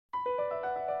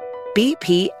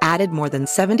BP added more than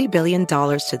 $70 billion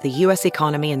to the U.S.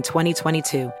 economy in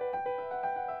 2022.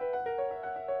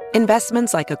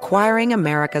 Investments like acquiring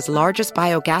America's largest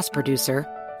biogas producer,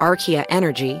 Archaea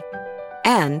Energy,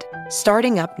 and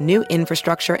starting up new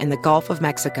infrastructure in the Gulf of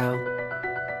Mexico.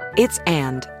 It's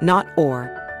and, not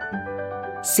or.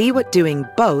 See what doing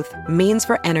both means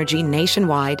for energy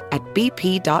nationwide at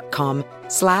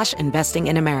bp.com/investing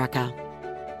in America.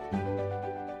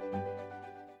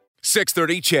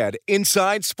 630 CHED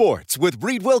Inside Sports with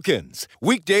Reid Wilkins.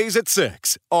 Weekdays at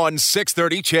 6 on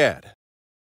 630 CHED.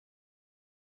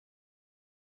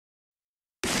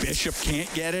 Bishop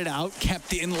can't get it out.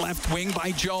 Kept in left wing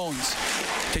by Jones.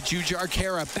 To Jujhar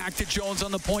Khaira. Back to Jones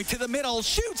on the point. To the middle.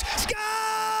 Shoots. Scores!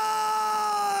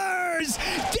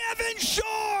 Devin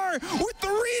Shore with the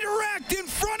redirect in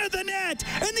front of the net.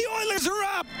 And the Oilers are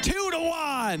up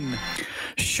 2-1.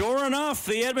 Sure enough,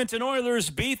 the Edmonton Oilers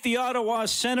beat the Ottawa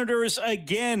Senators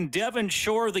again. Devin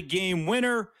Shore, the game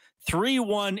winner.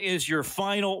 3-1 is your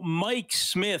final. Mike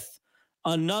Smith,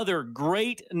 another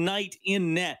great night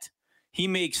in net. He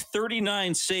makes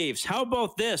 39 saves. How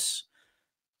about this?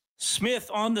 Smith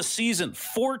on the season,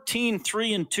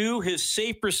 14-3-2. His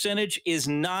save percentage is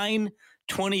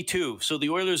 .922. So the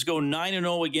Oilers go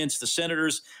 9-0 against the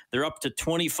Senators. They're up to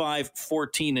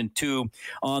 25-14-2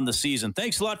 on the season.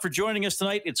 Thanks a lot for joining us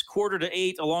tonight. It's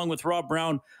 7:45 along with Rob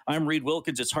Brown. I'm Reid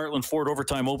Wilkins. It's Heartland Ford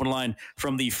Overtime Open Line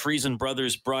from the Friesen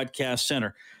Brothers Broadcast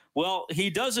Center. Well, he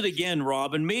does it again,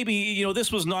 Rob, and maybe, this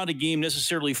was not a game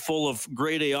necessarily full of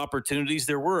grade A opportunities.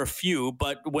 There were a few,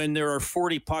 but when there are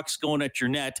 40 pucks going at your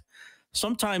net,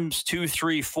 sometimes 2,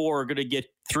 3, 4 are going to get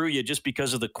through you just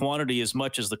because of the quantity as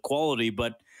much as the quality,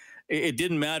 but it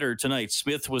didn't matter tonight.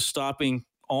 Smith was stopping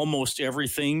almost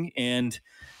everything, and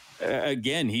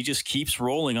again, he just keeps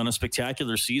rolling on a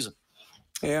spectacular season.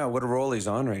 Yeah, what a role he's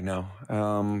on right now.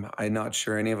 I'm not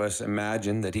sure any of us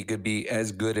imagined that he could be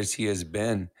as good as he has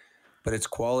been, but it's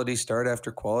quality start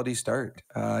after quality start.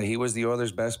 He was the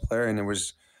Oilers' best player, and there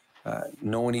was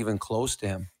no one even close to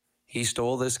him. He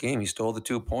stole this game. He stole the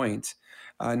 2 points.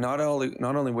 Not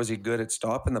only was he good at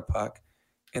stopping the puck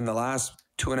in the last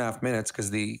 2.5 minutes because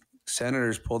the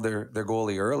Senators pulled their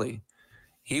goalie early.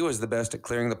 He was the best at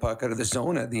clearing the puck out of the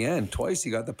zone at the end. Twice he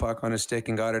got the puck on his stick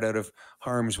and got it out of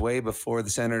harm's way before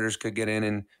the Senators could get in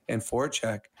and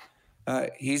forecheck.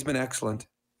 He's been excellent.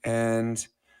 And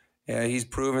he's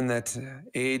proven that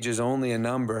age is only a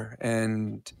number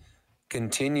and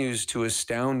continues to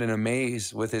astound and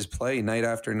amaze with his play night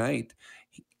after night.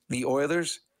 The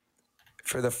Oilers,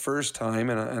 for the first time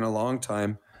in a long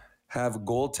time, have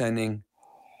goaltending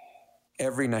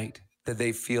every night that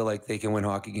they feel like they can win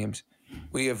hockey games.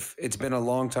 It's been a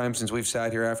long time since we've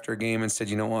sat here after a game and said,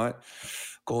 you know what?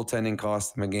 Goaltending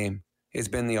cost them a game. It's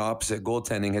been the opposite.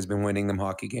 Goaltending has been winning them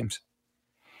hockey games.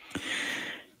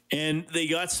 And they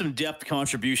got some depth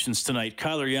contributions tonight.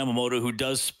 Kyler Yamamoto, who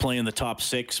does play in the top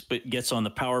 6, but gets on the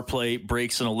power play,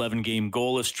 breaks an 11-game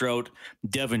goalless drought.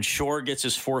 Devin Shore gets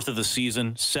his 4th of the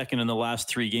season, 2nd in the last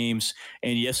 3 games.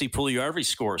 And Jesse Puljujarvi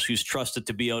scores, who's trusted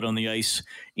to be out on the ice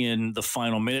in the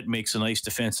final minute, makes a nice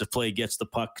defensive play, gets the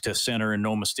puck to center, and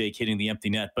no mistake hitting the empty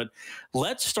net. But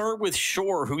let's start with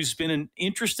Shore, who's been an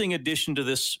interesting addition to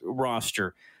this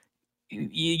roster.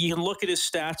 You can look at his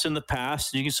stats in the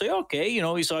past and you can say, okay,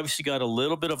 he's obviously got a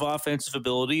little bit of offensive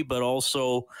ability, but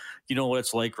also, what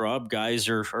it's like, Rob, guys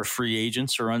are free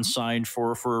agents or unsigned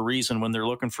for a reason when they're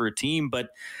looking for a team, but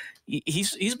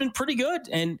he's been pretty good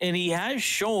and he has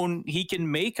shown he can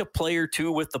make a play or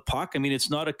two with the puck. I mean, it's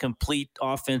not a complete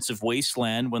offensive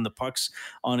wasteland when the puck's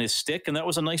on his stick, and that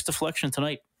was a nice deflection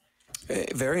tonight.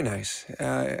 Very nice.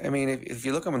 If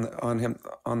you look on him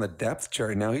on the depth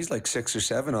chart now, he's like 6 or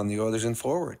 7 on the Oilers and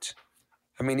forwards.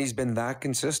 I mean, he's been that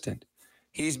consistent.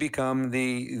 He's become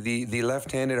the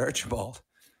left-handed Archibald,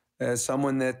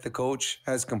 someone that the coach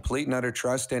has complete and utter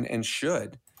trust in and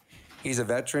should. He's a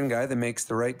veteran guy that makes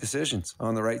the right decisions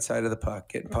on the right side of the puck,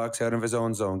 getting pucks out of his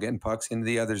own zone, getting pucks into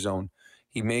the other zone.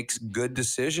 He makes good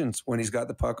decisions when he's got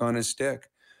the puck on his stick.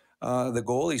 The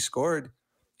goal he scored,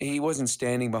 he wasn't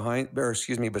standing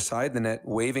beside the net,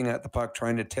 waving at the puck,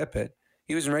 trying to tip it.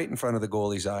 He was right in front of the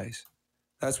goalie's eyes.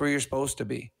 That's where you're supposed to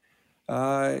be.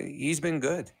 He's been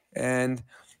good. And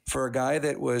for a guy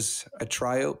that was a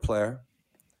tryout player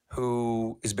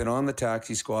who has been on the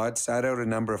taxi squad, sat out a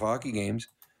number of hockey games,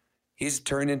 he's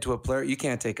turned into a player you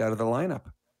can't take out of the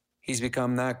lineup. He's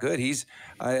become that good.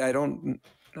 I don't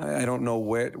know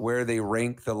where they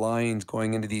rank the lines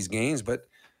going into these games, but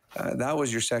that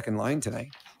was your second line tonight.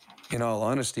 In all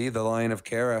honesty, the line of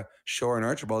Khaira, Shore, and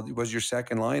Archibald was your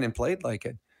second line and played like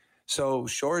it. So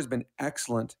Shore has been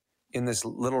excellent in this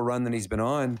little run that he's been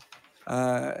on.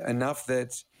 enough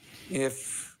that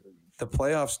if the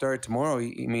playoffs start tomorrow,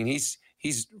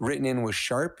 he's written in with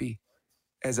Sharpie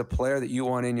as a player that you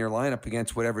want in your lineup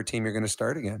against whatever team you're going to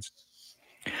start against.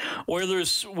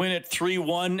 Oilers win at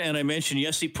 3-1, and I mentioned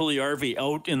Jesse Puljujarvi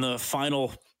out in the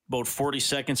final about 40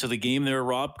 seconds of the game there.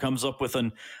 Rob comes up with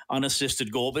an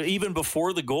unassisted goal. But even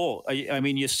before the goal, I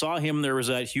mean, you saw him. There was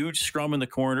that huge scrum in the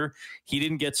corner. He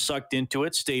didn't get sucked into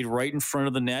it, stayed right in front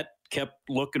of the net, kept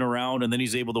looking around, and then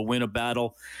he's able to win a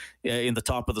battle in the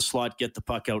top of the slot, get the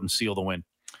puck out, and seal the win.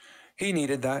 He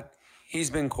needed that.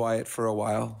 He's been quiet for a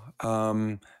while. I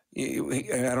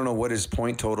don't know what his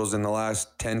point totals in the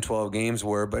last 10, 12 games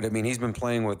were, but I mean, he's been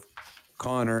playing with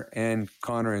Connor and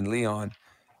Leon,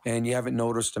 and you haven't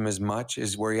noticed him as much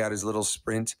as where he had his little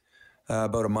sprint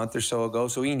about a month or so ago.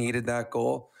 So he needed that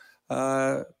goal.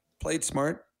 Played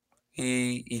smart.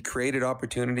 He created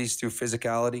opportunities through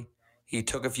physicality. He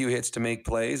took a few hits to make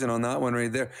plays, and on that one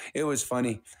right there, it was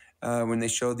funny. When they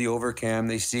showed the overcam,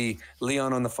 they see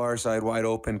Leon on the far side wide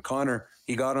open. Connor,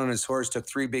 he got on his horse, took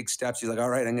 3 big steps. He's like, all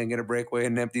right, I'm going to get a breakaway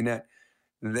and an empty net.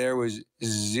 There was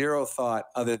zero thought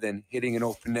other than hitting an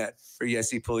open net for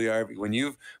Jesse Puljujarvi. When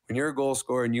you're a goal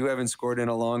scorer and you haven't scored in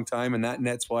a long time and that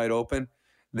net's wide open,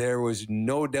 there was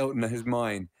no doubt in his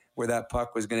mind where that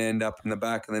puck was going to end up in the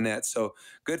back of the net. So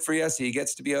good for Jesse. He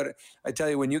gets to be out. I tell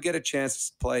you, when you get a chance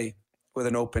to play with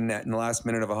an open net in the last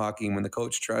minute of a hockey game, when the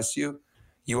coach trusts you,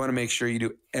 you want to make sure you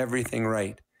do everything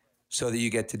right so that you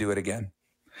get to do it again.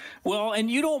 Well,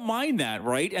 and you don't mind that,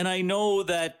 right? And I know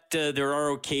that there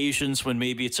are occasions when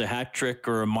maybe it's a hat trick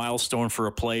or a milestone for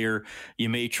a player. You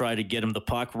may try to get him the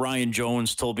puck. Ryan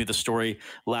Jones told me the story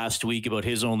last week about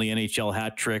his only NHL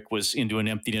hat trick was into an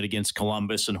empty net against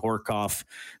Columbus, and Horkoff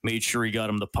made sure he got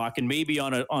him the puck. And maybe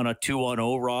on a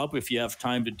 2-on-0, Rob, if you have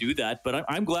time to do that. But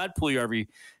I'm glad Puljujarvi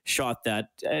shot that.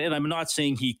 And I'm not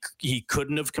saying he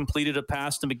couldn't have completed a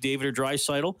pass to McDavid or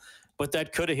Draisaitl, but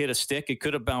that could have hit a stick. It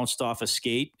could have bounced off a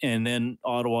skate, and then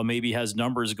Ottawa maybe has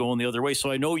numbers going the other way. So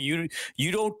I know you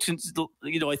don't,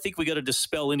 I think we got to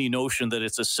dispel any notion that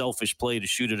it's a selfish play to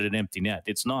shoot at an empty net.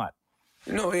 It's not.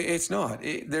 No, it's not.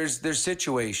 There's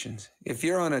situations. If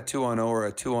you're on a 2-on-0 or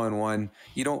a 2-on-1,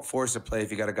 you don't force a play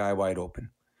if you got a guy wide open.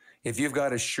 If you've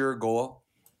got a sure goal,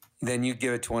 then you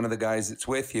give it to one of the guys that's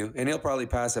with you, and he'll probably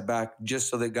pass it back just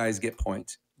so that guys get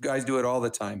points. Guys do it all the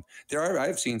time.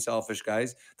 I've seen selfish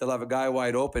guys. They'll have a guy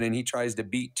wide open and he tries to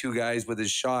beat 2 guys with his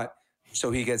shot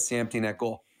so he gets the empty net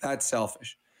goal. That's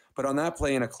selfish. But on that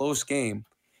play in a close game,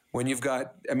 when you've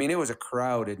got, it was a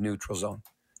crowded neutral zone.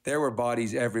 There were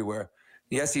bodies everywhere.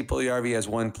 Jesse Puljujarvi has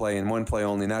one play and one play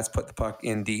only, and that's put the puck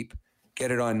in deep, get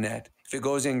it on net. If it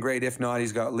goes in, great. If not,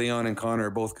 he's got Leon and Connor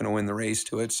are both going to win the race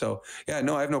to it. So, I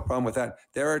have no problem with that.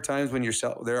 There are times when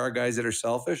there are guys that are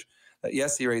selfish.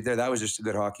 Jesse right there, that was just a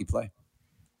good hockey play.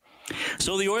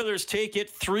 So the Oilers take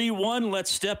it 3-1.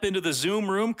 Let's step into the Zoom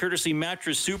room, courtesy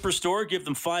Mattress Superstore. Give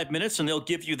them 5 minutes and they'll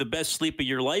give you the best sleep of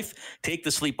your life. Take the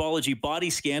Sleepology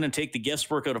body scan and take the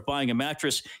guesswork out of buying a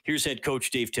mattress. Here's head coach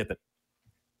Dave Tippett.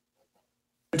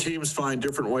 Teams find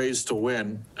different ways to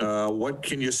win. What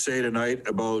can you say tonight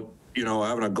about,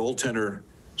 having a goaltender,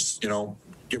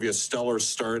 give you a stellar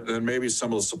start, and then maybe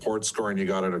some of the support scoring you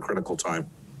got at a critical time?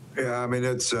 Yeah,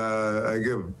 it's I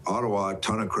give Ottawa a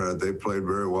ton of credit. They played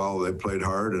very well. They played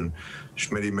hard, and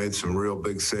Schmitty made some real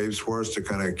big saves for us to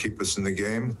kind of keep us in the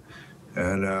game.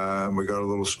 And we got a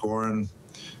little scoring.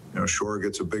 Shore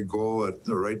gets a big goal at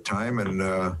the right time, and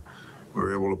we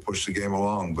were able to push the game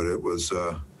along. But it was,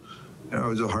 it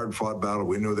was a hard-fought battle.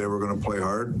 We knew they were going to play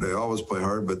hard. They always play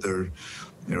hard, but they're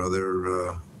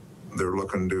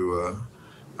looking to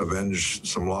avenge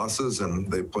some losses,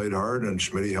 and they played hard, and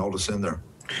Schmitty held us in there.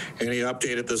 Any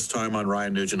update at this time on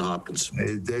Ryan Nugent-Hopkins?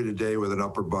 Day-to-day with an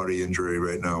upper body injury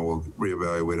right now. We'll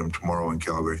reevaluate him tomorrow in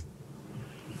Calgary.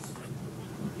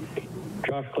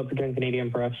 Josh Clipperton,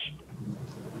 Canadian Press.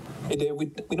 Hey, Dave,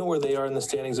 we know where they are in the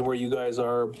standings and where you guys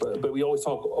are, but we always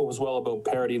talk as well about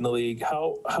parity in the league.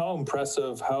 How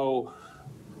impressive, how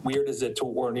weird is it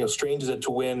strange is it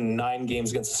to win 9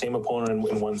 games against the same opponent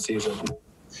in one season?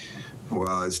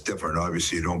 Well, it's different.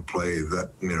 Obviously, you don't play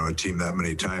that, a team that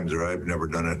many times, or I've never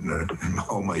done it in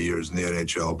all my years in the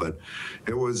NHL. But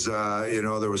it was,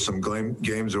 there was some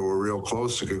games that were real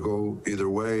close. It could go either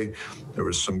way. There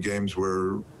was some games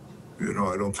where,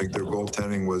 I don't think their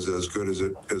goaltending was as good as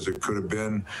it could have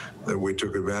been that we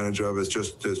took advantage of. It's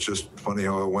just funny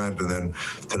how it went. And then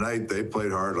tonight they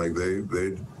played hard. Like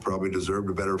they probably deserved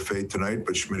a better fate tonight,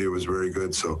 but Schmitty was very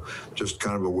good. So just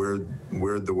kind of a weird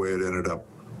the way it ended up.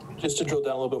 Just to drill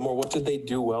down a little bit more, what did they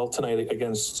do well tonight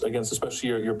against especially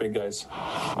your big guys?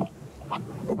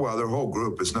 Well, their whole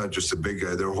group, it's not just a big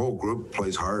guy. Their whole group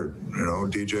plays hard.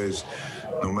 DJs,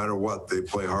 no matter what, they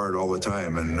play hard all the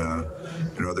time. And,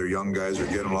 their young guys are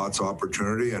getting lots of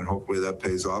opportunity, and hopefully that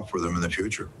pays off for them in the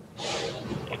future.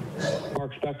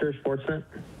 Mark Spector, Sportsnet.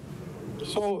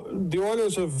 So the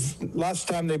Oilers last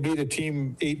time they beat a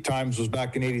team 8 times was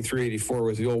back in 83-84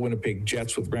 with the old Winnipeg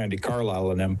Jets with Randy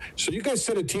Carlyle and them. So you guys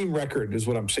set a team record, is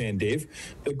what I'm saying, Dave,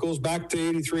 that goes back to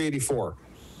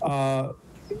 83-84.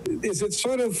 Is it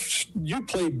sort of, you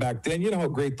played back then, you know how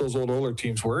great those old Oiler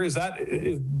teams were.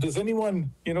 Does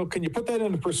anyone, can you put that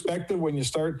into perspective when you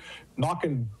start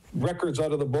knocking records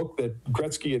out of the book that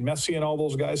Gretzky and Messi and all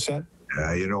those guys set?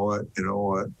 Yeah, you know what?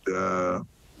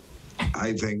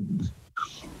 I think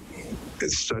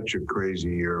it's such a crazy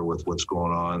year with what's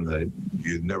going on that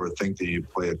you'd never think that you'd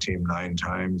play a team 9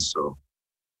 times. So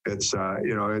it's,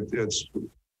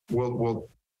 we'll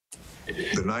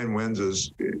the 9 wins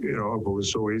is, if it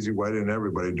was so easy, why didn't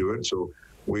everybody do it? So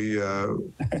we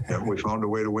found a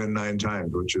way to win 9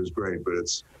 times, which is great, but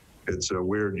it's a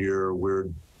weird year,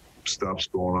 weird stuff's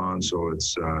going on. So it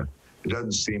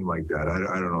doesn't seem like that.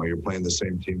 I don't know. You're playing the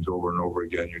same teams over and over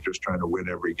again. You're just trying to win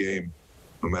every game,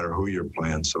 no matter who you're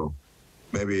playing. So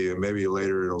maybe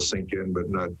later it'll sink in, but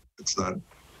it's not.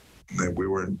 We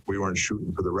weren't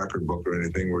shooting for the record book or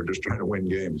anything. We're just trying to win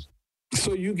games.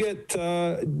 So you get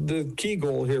the key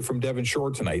goal here from Devon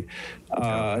Shore tonight.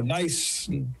 Nice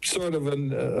sort of a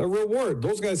reward.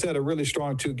 Those guys had a really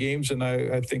strong 2 games, and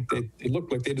I think they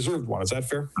looked like they deserved one. Is that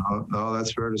fair? No,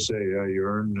 that's fair to say. Yeah, you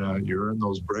earn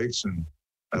those breaks, and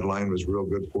that line was real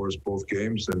good for us both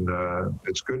games, and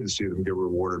it's good to see them get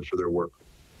rewarded for their work.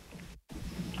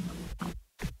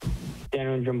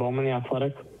 Daniel Jim Bowman, The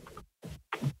Athletic.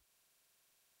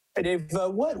 Hey Dave,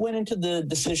 what went into the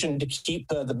decision to keep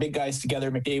the big guys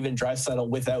together, McDavid and Draisaitl,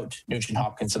 without Nugent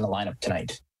Hopkins in the lineup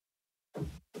tonight?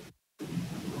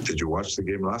 Did you watch the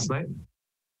game last night?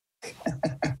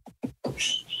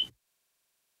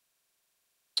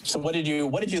 So what did you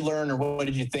learn, or what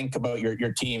did you think about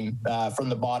your team from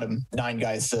the bottom 9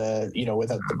 guys?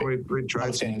 Without the big, we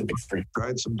tried the big 3.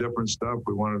 Tried some different stuff.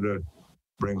 We wanted to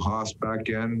bring Haas back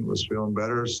in. Was feeling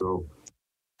better, so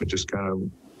we just kind of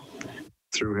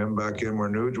threw him back in where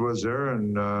Nuge was there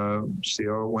and see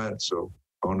how it went. So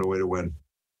found a way to win.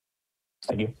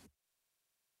 Thank you.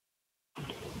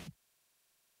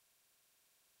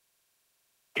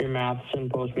 Jim Matheson,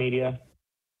 Post Media.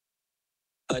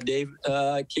 Dave,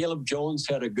 Caleb Jones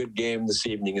had a good game this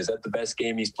evening. Is that the best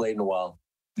game he's played in a while?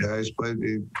 Yeah, he's played.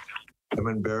 Him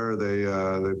and Bear, they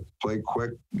play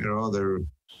quick. They're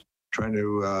trying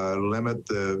to limit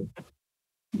the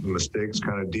mistakes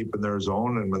kind of deep in their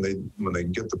zone, and when they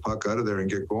get the puck out of there and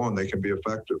get going, they can be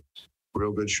effective.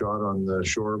 Real good shot on the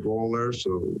Shore goal there,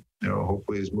 so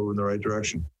hopefully he's moving the right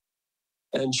direction.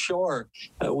 And Shore,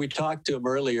 we talked to him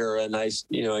earlier, and I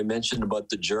mentioned about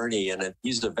the journey, and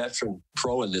he's a veteran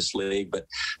pro in this league, but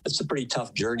it's a pretty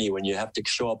tough journey when you have to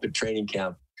show up at training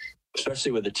camp,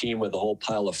 especially with a team with a whole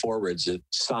pile of forwards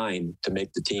signed to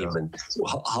make the team. Yeah. And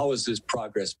how has this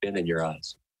progress been in your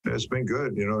eyes? It's been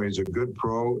good. He's a good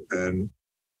pro, and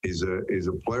he's a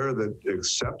player that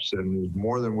accepts and is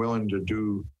more than willing to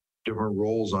do different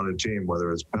roles on a team,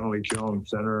 whether it's penalty kill,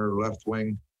 center, left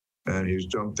wing, and he's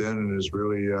jumped in and has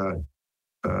really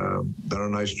done a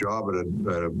nice job at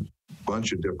a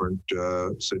bunch of different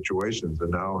situations.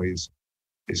 And now he's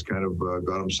kind of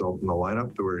got himself in the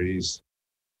lineup to where he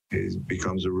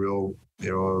becomes a real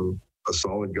a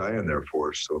solid guy in there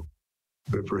for us. So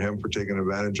good for him for taking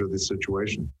advantage of the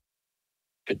situation.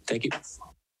 Good, thank you.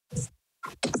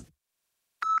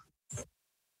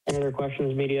 Any other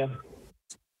questions, media?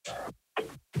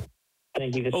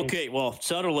 Thank you. Okay, well,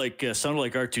 sounded like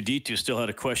R2D2 still had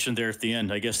a question there at the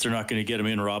end. I guess they're not going to get him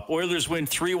in, Rob. Oilers win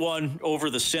 3-1 over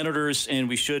the Senators, and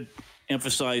we should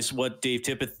emphasize what Dave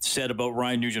Tippett said about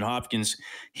Ryan Nugent-Hopkins.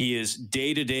 He is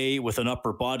day-to-day with an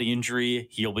upper body injury.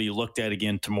 He'll be looked at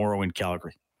again tomorrow in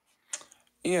Calgary.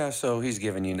 Yeah, so he's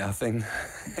giving you nothing,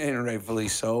 and rightfully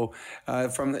so.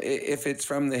 If it's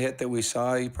from the hit that we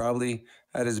saw, he probably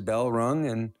had his bell rung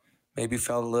and maybe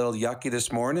felt a little yucky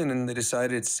this morning, and they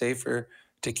decided it's safer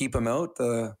to keep him out.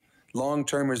 The long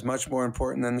term is much more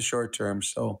important than the short term,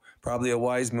 so probably a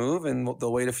wise move, and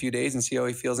they'll wait a few days and see how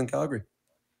he feels in Calgary.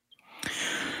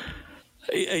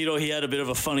 He had a bit of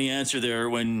a funny answer there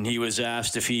when he was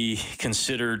asked if he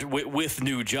considered, with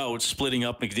Nuge out, splitting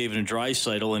up McDavid and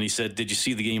Draisaitl, and he said, "Did you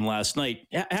see the game last night?"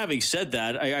 Having said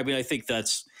that, I think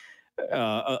that's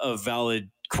a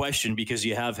valid question, because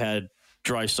you have had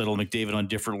Draisaitl and McDavid on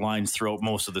different lines throughout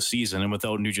most of the season, and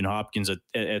without Nugent Hopkins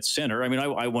at center.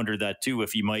 I wonder that too,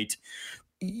 if he might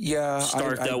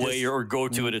start that way or go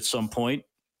to it at some point?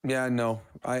 Yeah, no,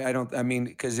 I don't. I mean,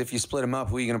 because if you split them up,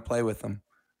 who are you going to play with them?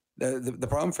 The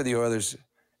problem for the Oilers,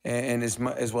 and as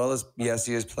well as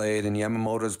Yessi has played and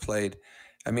Yamamoto's played,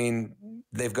 I mean,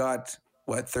 they've got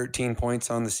 13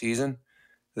 points on the season.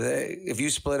 If you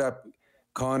split up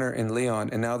Connor and Leon,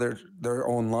 and now they're their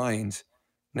own lines,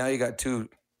 now you got two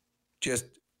just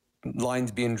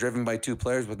lines being driven by two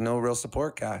players with no real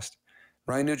support cast.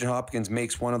 Ryan Nugent-Hopkins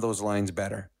makes one of those lines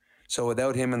better. So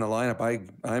without him in the lineup,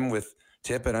 I'm with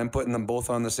Tippett. I'm putting them both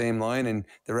on the same line, and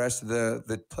the rest of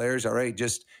the players, all right,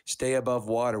 just stay above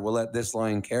water. We'll let this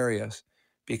line carry us.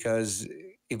 Because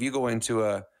if you go into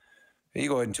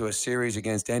a series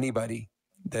against anybody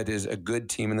that is a good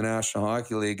team in the National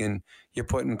Hockey League, and you're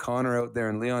putting Connor out there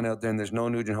and Leon out there, and there's no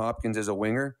Nugent-Hopkins as a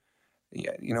winger,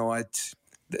 yeah, you know what?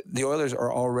 The Oilers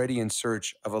are already in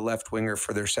search of a left winger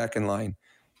for their second line.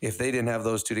 If they didn't have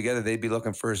those two together, they'd be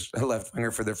looking for a left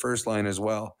winger for their first line as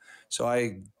well. So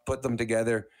I put them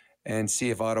together and see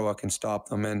if Ottawa can stop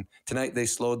them. And tonight they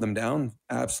slowed them down,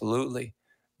 absolutely.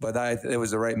 But it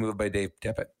was the right move by Dave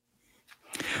Tippett.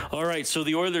 All right, so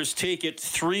the Oilers take it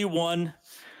 3-1.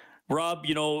 Rob,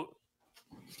 you know,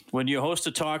 when you host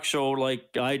a talk show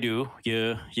like I do,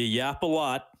 you yap a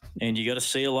lot and you got to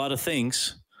say a lot of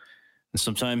things. And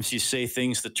sometimes you say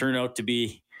things that turn out to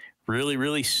be really,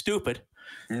 really stupid.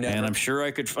 Never. And I'm sure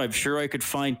I could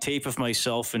find tape of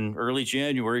myself in early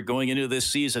January going into this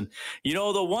season. You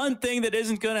know, the one thing that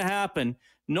isn't going to happen,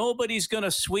 nobody's going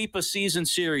to sweep a season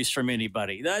series from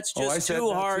anybody. That's just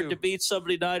too hard to beat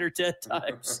somebody 9 or 10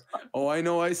 times. I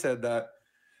know I said that.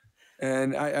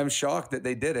 And I'm shocked that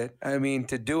they did it. I mean,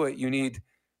 to do it, you need,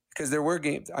 because there were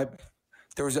games.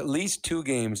 There was at least 2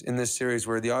 games in this series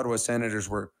where the Ottawa Senators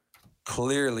were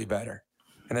clearly better.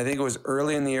 And I think it was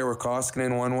early in the year where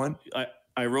Koskinen won one.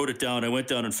 I wrote it down. I went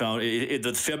down and found it.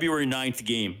 The February 9th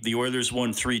game, the Oilers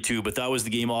won 3-2, but that was the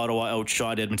game Ottawa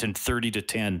outshot Edmonton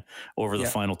 30-10 over the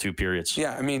final 2 periods.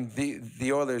 Yeah, I mean,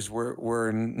 the Oilers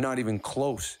were not even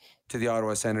close to the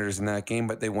Ottawa Senators in that game,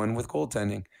 but they won with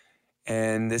goaltending.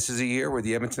 And this is a year where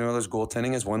the Edmonton Oilers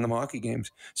goaltending has won them hockey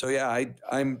games. So, yeah, I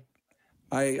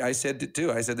said it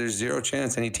too. I said there's zero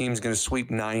chance any team's going to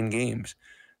sweep 9 games.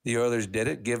 The Oilers did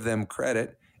it. Give them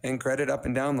credit, and credit up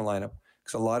and down the lineup.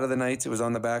 Because a lot of the nights it was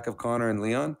on the back of Connor and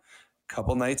Leon. A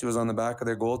couple nights it was on the back of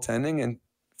their goaltending. And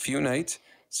few nights,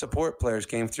 support players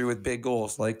came through with big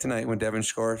goals, like tonight when Devin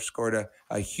Shore scored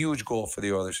a huge goal for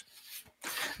the Oilers.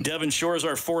 Devin Shore is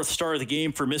our 4th star of the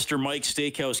game for Mr. Mike's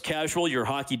Steakhouse Casual, your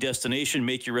hockey destination.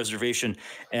 Make your reservation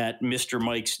at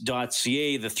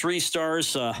mrmikes.ca. The 3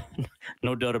 stars,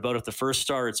 no doubt about it. The 1st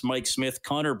star, it's Mike Smith.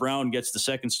 Connor Brown gets the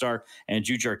 2nd star, and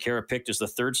Jujhar Khaira picked as the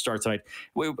 3rd star tonight.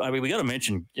 We got to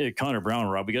mention Connor Brown,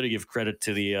 Rob. We got to give credit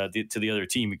to the other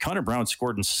team. Connor Brown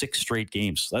scored in 6 straight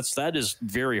games. That is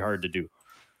very hard to do.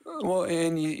 Well,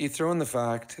 and you throw in the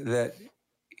fact that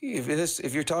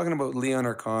if you're talking about Leon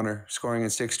or Connor scoring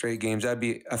in 6 straight games, that'd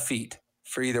be a feat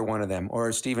for either one of them,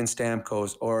 or Steven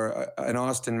Stamkos, or an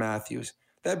Austin Matthews.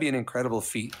 That'd be an incredible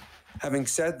feat. Having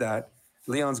said that,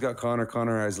 Leon's got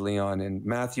Connor has Leon, and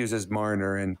Matthews has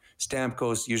Marner, and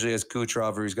Stamkos usually has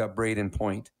Kucherov, or he's got Braden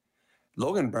Point.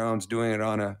 Logan Brown's doing it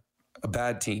on a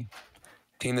bad team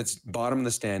that's bottom of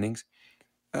the standings.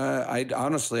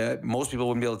 Most people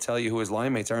wouldn't be able to tell you who his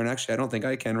line mates are, and actually I don't think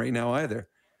I can right now either.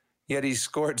 Yet he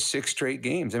scored 6 straight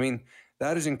games. I mean,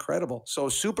 that is incredible. So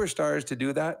superstars to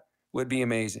do that would be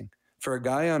amazing. For a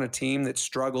guy on a team that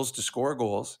struggles to score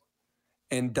goals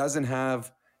and doesn't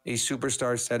have a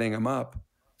superstar setting him up,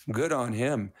 good on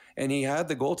him. And he had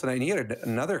the goal tonight. And he had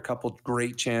another couple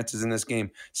great chances in this game.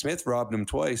 Smith robbed him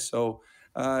twice. So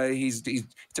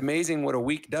it's amazing what a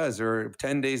week does, or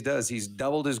 10 days does. He's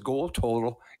doubled his goal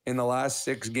total in the last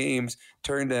 6 games,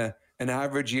 turned an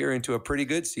average year into a pretty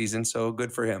good season. So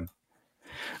good for him.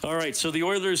 All right, so the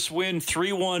Oilers win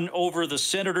 3-1 over the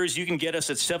Senators. You can get us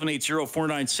at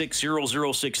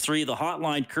 780-496-0063. The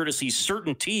hotline courtesy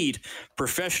CertainTeed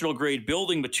professional-grade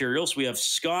building materials. We have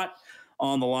Scott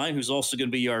on the line, who's also going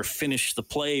to be our finish the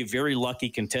play, very lucky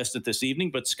contestant this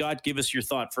evening. But, Scott, give us your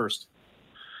thought first.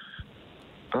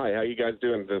 Hi, how you guys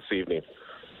doing this evening?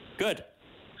 Good.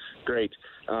 Great.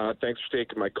 Thanks for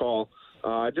taking my call.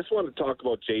 I just want to talk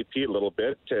about JP a little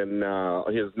bit and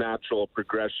his natural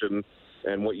progression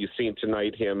and what you've seen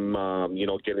tonight, him,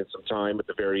 getting some time at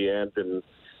the very end and,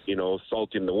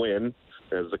 salting the win,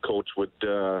 as the coach would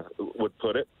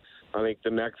put it. I think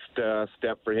the next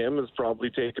step for him is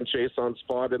probably taking Chiasson's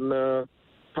spot in the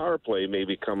power play,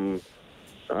 maybe come,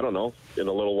 I don't know, in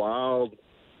a little while.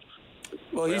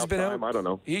 Well, he's been out. I don't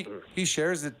know. He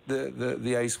shares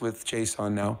the ice with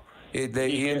Chiasson now. He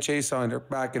and Chiasson are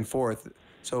back and forth.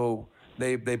 So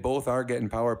they both are getting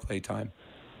power play time.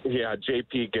 Yeah,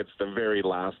 JP gets the very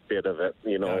last bit of it,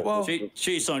 you know. Well,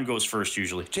 Chason goes first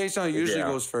usually. Chason usually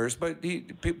goes first, but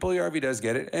Puljujärvi does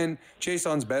get it, and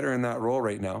Chason's better in that role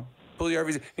right now.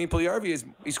 Puljujärvi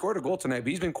he scored a goal tonight, but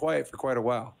he's been quiet for quite a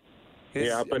while.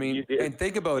 And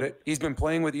think about it. He's been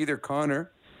playing with either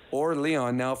Connor or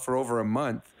Leon now for over a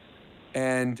month,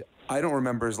 and I don't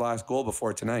remember his last goal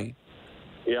before tonight.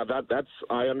 Yeah, that's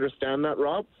I understand that,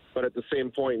 Rob, but at the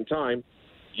same point in time,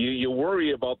 you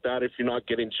worry about that if you're not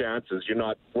getting chances, you're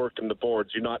not working the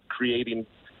boards, you're not creating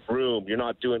room,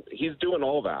 he's doing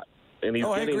all that, and he's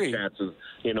getting chances.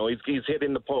 You know, he's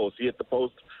hitting the post. He hit the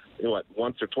post,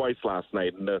 once or twice last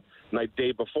night, and the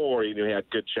day before he had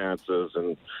good chances,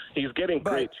 and he's getting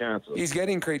great chances. He's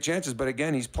getting great chances, but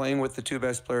again, he's playing with the two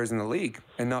best players in the league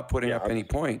and not putting up any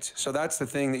points. So that's the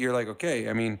thing that you're like, okay,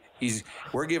 I mean,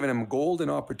 we're giving him golden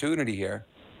opportunity here,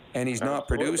 and he's not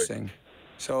producing.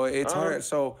 So it's hard.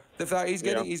 So the fact he's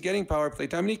getting power play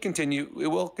time, and it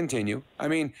will continue. I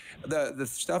mean, the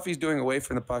stuff he's doing away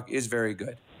from the puck is very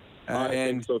good, I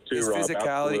think so too, his Rob,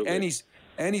 physicality, absolutely.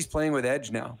 and he's playing with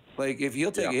edge now. Like if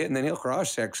he'll take a hit and then he'll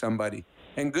cross check somebody,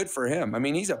 and good for him. I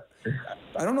mean,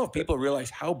 I don't know if people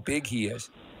realize how big he is.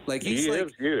 Like he's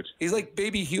huge. He's like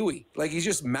baby Huey. Like he's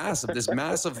just massive, this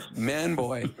massive man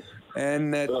boy,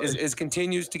 and that is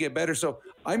continues to get better. So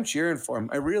I'm cheering for him.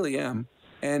 I really am.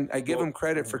 And I give him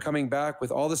credit for coming back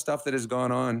with all the stuff that has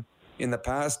gone on in the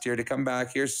past here to come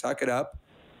back here, suck it up,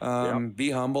 be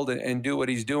humbled, and do what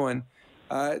he's doing.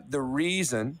 One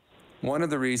of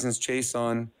the reasons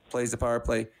Chason plays the power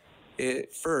play,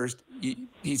 first,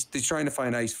 he's trying to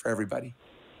find ice for everybody.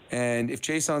 And if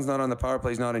Chason's not on the power play,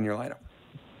 he's not in your lineup.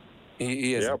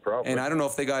 He is. Yeah, probably. And I don't know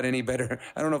if they got any better.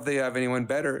 I don't know if they have anyone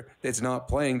better that's not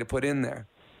playing to put in there.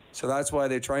 So that's why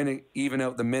they're trying to even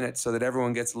out the minutes so that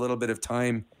everyone gets a little bit of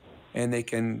time and they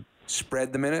can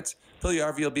spread the minutes.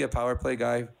 Puljujärvi will be a power play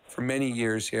guy for many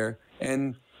years here.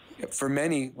 And for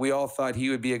many, we all thought he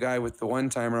would be a guy with the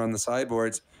one-timer on the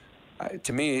sideboards.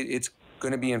 To me, it's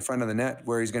going to be in front of the net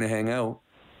where he's going to hang out.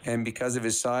 And because of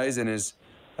his size and his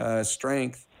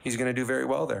strength, he's going to do very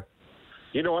well there.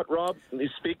 You know what, Rob?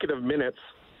 Speaking of minutes,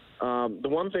 the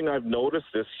one thing I've noticed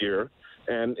this year,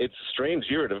 and it's a strange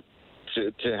year to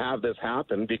have this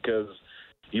happen because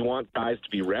you want guys to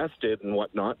be rested and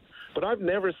whatnot. But I've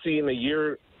never seen a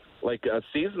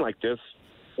season like this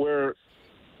where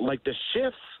like the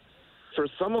shifts for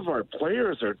some of our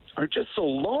players are just so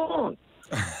long.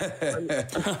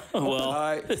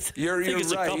 You're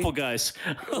it's right. A couple guys.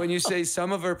 When you say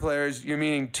some of our players, you're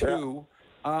meaning two.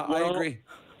 I agree.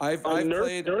 I've played.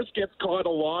 Nurse gets caught a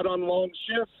lot on long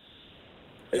shifts.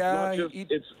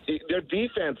 It's their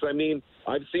defense. I mean,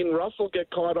 I've seen Russell get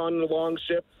caught on the long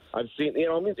shift. I've seen,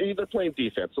 they're playing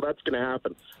defense, so that's going to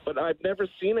happen. But I've never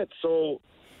seen it so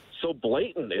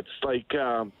blatant. It's like,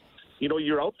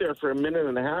 you're out there for a minute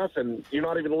and a half, and you're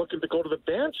not even looking to go to the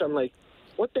bench. I'm like,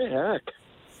 what the heck?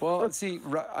 Well, let's see,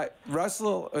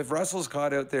 Russell. If Russell's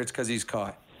caught out there, it's because he's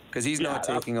caught. Because he's not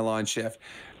taking a long shift.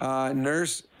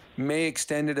 Nurse may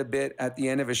extend it a bit at the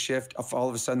end of a shift. If all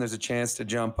of a sudden there's a chance to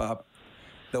jump up.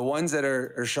 The ones that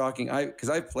are shocking, because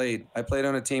I played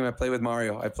on a team. I played with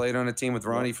Mario. I played on a team with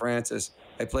Ronnie Francis.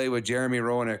 I played with Jeremy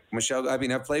Roenick, Michelle. I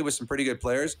mean, I played with some pretty good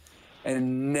players,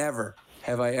 and never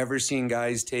have I ever seen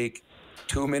guys take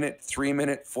 2-minute,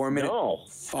 3-minute, 4-minute,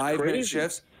 5-minute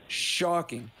shifts.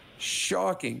 Shocking.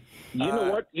 You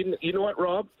know what? You know what,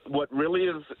 Rob? What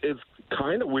really is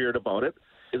kind of weird about it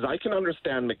is I can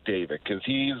understand McDavid because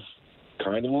he's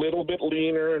kind of a little bit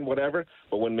leaner and whatever,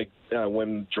 but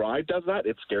when Dry does that,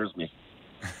 it scares me.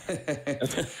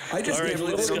 I just get a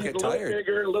little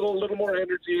bigger, a little more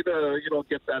energy to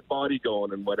get that body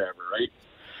going and whatever, right?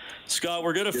 Scott,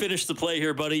 we're going to finish the play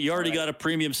here, buddy. You already got a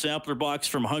premium sampler box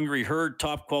from Hungry Herd.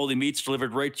 Top quality meats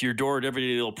delivered right to your door at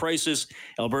everyday low prices.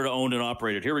 Alberta owned and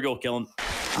operated. Here we go, Kellen.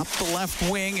 Up the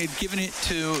left wing and giving it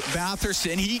to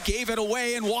Batherson. He gave it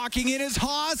away, and walking in is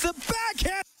Haas. The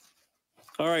backhand.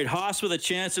 All right, Haas with a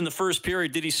chance in the first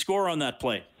period. Did he score on that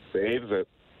play? Saves it.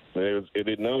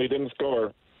 No, he didn't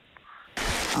score.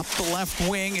 Up the left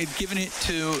wing and giving it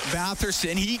to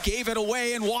Batherson. He gave it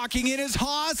away, and walking in is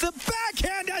Haas. The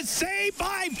backhand, a save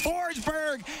by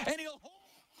Forsberg. And he'll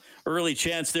early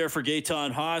chance there for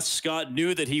Gaetan Haas. Scott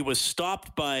knew that he was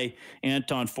stopped by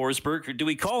Anton Forsberg. Do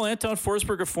we call Anton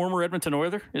Forsberg a former Edmonton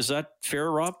Oiler? Is that fair,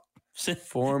 Rob?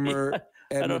 Former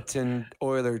Edmonton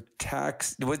Oiler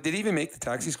did he even make the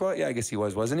taxi squad? Yeah, I guess he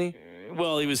was, wasn't he?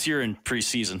 Well, he was here in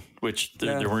preseason. which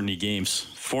there weren't any games.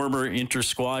 Former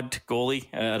inter-squad goalie.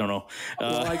 I don't know.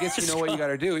 Well, I guess you know what you got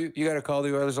to do. You got to call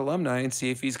the Oilers alumni and see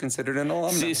if he's considered an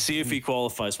alumni. See if he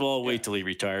qualifies. Well, I'll wait till he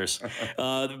retires.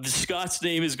 Scott's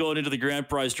name is going into the grand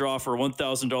prize draw for a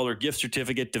 $1,000 gift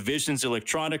certificate to Visions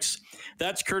Electronics.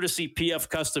 That's courtesy PF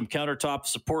Custom Countertops.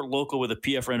 Support local with a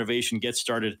PF renovation. Get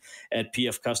started at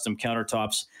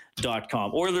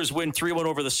pfcustomcountertops.com. Oilers win 3-1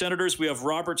 over the Senators. We have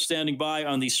Robert standing by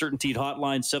on the Certainteed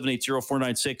hotline,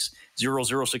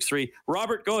 780-496-0063.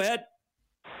 Robert, go ahead.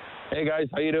 Hey guys,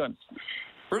 how you doing?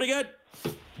 Pretty good.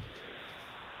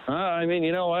 I mean,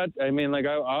 you know what? I mean, like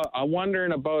I'm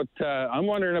wondering about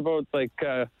like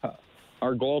our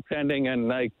goaltending and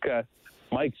like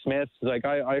Mike Smith. Like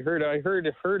I heard a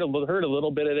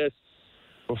little bit of this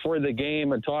before the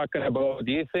game and talking about.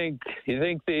 Do you think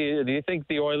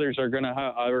the Oilers are gonna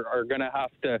have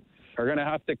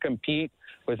to compete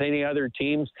with any other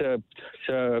teams to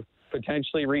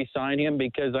potentially re-sign him?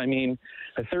 Because I mean,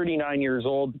 at 39 years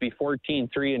old, to be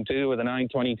 14-3-2 with a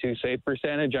 .922 save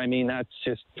percentage. I mean, that's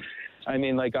just. I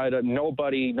mean, like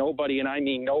nobody, and I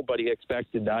mean nobody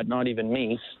expected that. Not even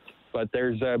me. But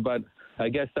but I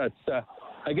guess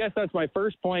that's my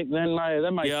first point. And then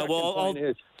my second point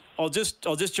is. I'll just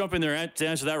jump in there to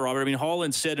answer that, Robert. I mean,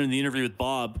 Holland said in the interview with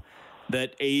Bob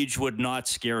that age would not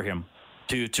scare him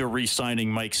to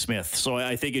re-signing Mike Smith. So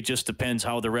I think it just depends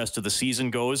how the rest of the season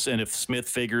goes, and if Smith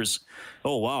figures,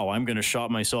 oh wow, I'm going to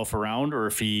shop myself around, or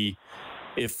if he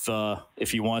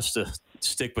wants to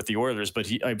stick with the Oilers.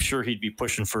 But I'm sure he'd be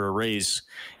pushing for a raise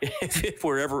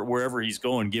wherever he's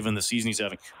going, given the season he's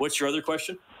having. What's your other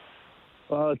question?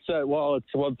 Well, it's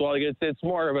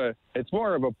more of a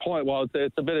point. Well,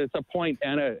 it's a point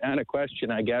and a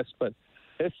question, I guess. But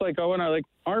it's like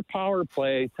our power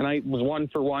play tonight was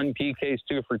 1-for-1, PK's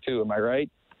 2-for-2. Am I right?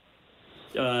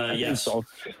 Yes. So,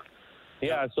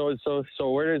 yeah. So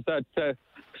where does that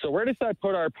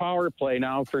put our power play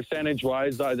now, percentage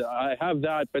wise? I have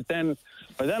that, but then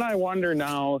I wonder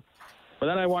now. Like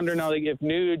if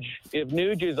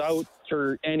Nuge is out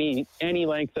for any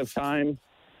length of time.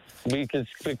 Because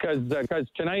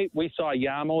tonight we saw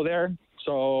Yamo there.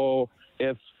 So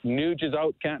if Nuge is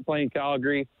out, can't play in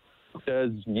Calgary,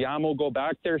 does Yamo go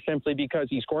back there simply because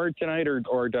he scored tonight,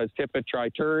 or does Tippett try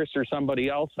Turris or somebody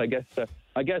else? I guess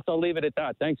I'll leave it at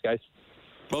that. Thanks, guys.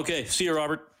 Okay, see you,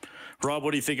 Robert. Rob,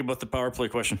 what do you think about the power play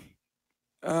question?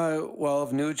 Well, if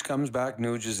Nuge comes back,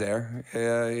 Nuge is there.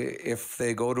 If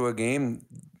they go to a game,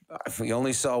 if we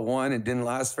only saw one, it didn't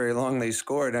last very long, they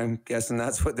scored, I'm guessing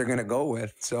that's what they're going to go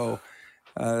with. So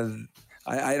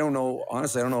I don't know.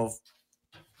 Honestly, I don't know.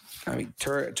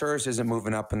 Turris isn't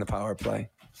moving up in the power play.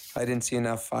 I didn't see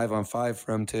enough 5-on-5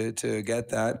 for him to get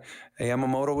that.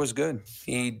 Yamamoto was good.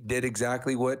 He did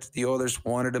exactly what the Oilers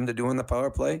wanted him to do in the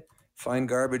power play. Find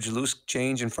garbage, loose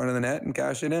change in front of the net, and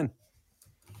cash it in.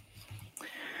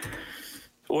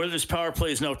 Oilers' power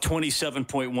play is now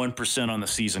 27.1% on the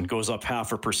season. Goes up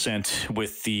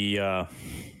 0.5%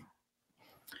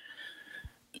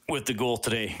 with the goal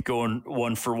today, going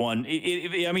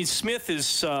 1-for-1. I mean, Smith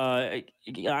is. I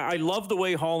love the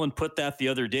way Holland put that the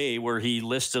other day, where he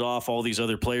listed off all these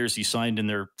other players he signed in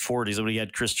their 40s. When he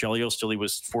had Chris Chelios, till he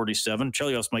was 47.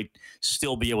 Chelios might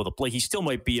still be able to play. He still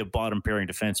might be a bottom pairing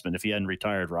defenseman if he hadn't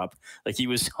retired, Rob. Like, he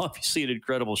was obviously in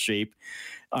incredible shape.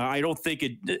 I don't think a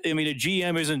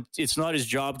GM isn't. It's not his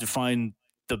job to find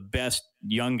the best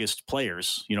youngest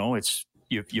players. You know, it's.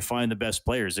 You find the best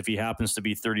players. If he happens to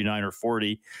be 39 or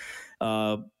 40,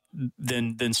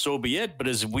 then so be it. But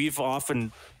as we've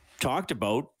often talked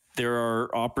about, there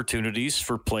are opportunities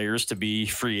for players to be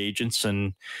free agents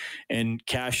and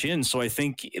cash in. So I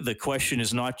think the question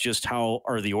is not just how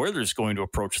are the Oilers going to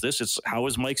approach this, it's how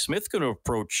is Mike Smith going to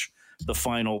approach the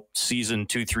final season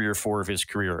 2, 3, or 4 of his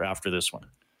career after this one?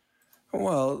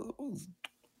 Well,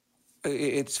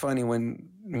 it's funny when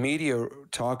media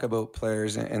talk about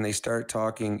players and they start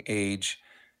talking age.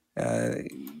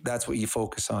 That's what you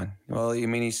focus on. Well, I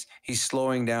mean, he's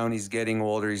slowing down. He's getting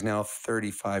older. He's now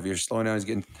 35 years. Slowing down. He's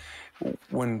getting.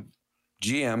 When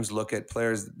GMs look at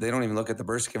players, they don't even look at the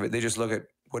burst of it. They just look at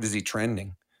what is he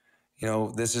trending. You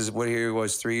know, this is what he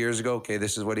was 3 years ago. Okay,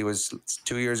 this is what he was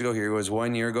 2 years ago. Here he was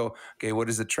 1 year ago. Okay, what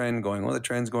is the trend going? Well, the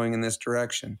trend's going in this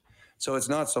direction. So it's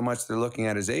not so much they're looking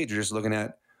at his age. They're just looking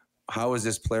at how has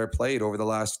this player played over the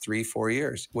last 3-4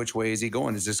 years? Which way is he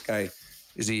going?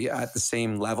 Is he at the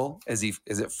same level? Is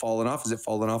it fallen off? Is it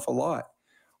fallen off a lot?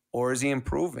 Or is he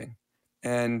improving?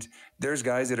 And there's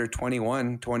guys that are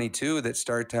 21, 22 that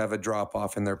start to have a drop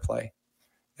off in their play.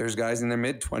 There's guys in their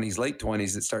mid-20s, late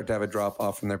 20s that start to have a drop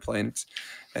off in their play.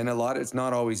 And a lot, it's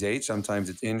not always age. Sometimes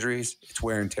it's injuries. It's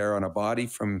wear and tear on a body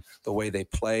from the way they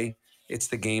play. It's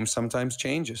the game sometimes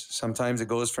changes. Sometimes it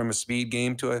goes from a speed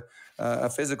game to a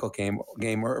physical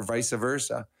game or vice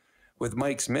versa. With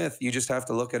Mike Smith, you just have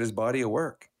to look at his body of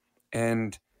work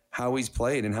and how he's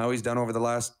played and how he's done over the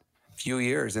last few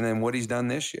years and then what he's done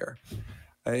this year.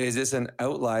 Is this an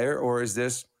outlier, or is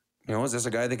this a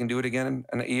guy that can do it again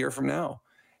in a year from now?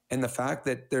 And the fact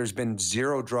that there's been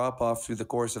zero drop-off through the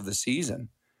course of the season,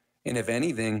 and if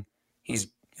anything, he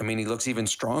looks even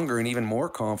stronger and even more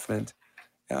confident.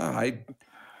 I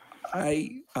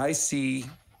see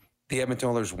the Edmonton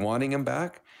Oilers wanting him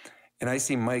back, and I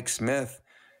see Mike Smith.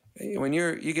 When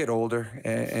you get older,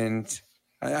 and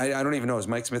I don't even know, does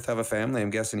Mike Smith have a family?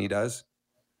 I'm guessing he does.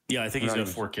 Yeah, I think he's got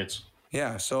 4 kids.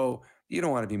 Yeah, so you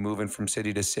don't want to be moving from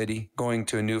city to city, going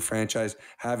to a new franchise,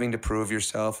 having to prove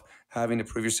yourself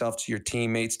to your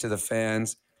teammates, to the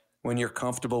fans. When you're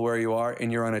comfortable where you are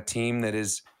and you're on a team that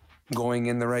is going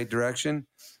in the right direction.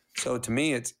 So to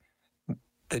me, it's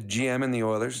the GM and the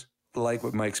Oilers like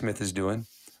what Mike Smith is doing.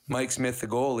 Mike Smith, the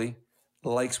goalie,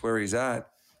 likes where he's at.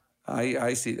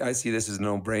 I see this as a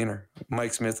no-brainer.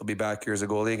 Mike Smith will be back here as a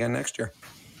goalie again next year.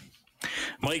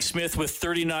 Mike Smith with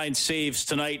 39 saves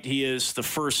tonight. He is the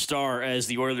first star as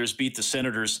the Oilers beat the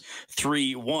Senators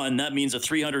 3-1. That means a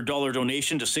 $300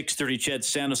 donation to 630 CHED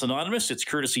Santa's Anonymous. It's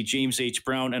courtesy James H.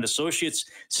 Brown and Associates,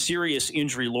 serious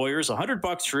injury lawyers.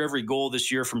 $100 for every goal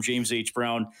this year from James H.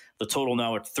 Brown. The total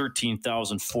now at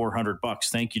 $13,400.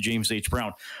 Thank you, James H.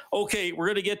 Brown. Okay, we're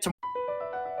going to get to...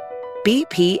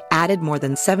 BP added more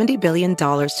than $70 billion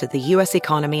to the U.S.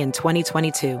 economy in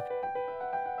 2022.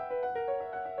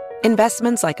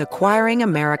 Investments like acquiring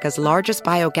America's largest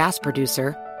biogas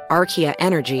producer, Archaea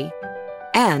Energy,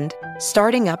 and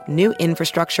starting up new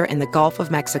infrastructure in the Gulf of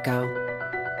Mexico.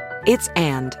 It's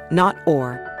and, not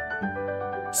or.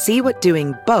 See what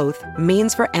doing both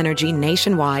means for energy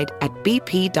nationwide at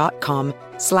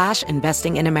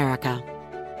bp.com/investing in America.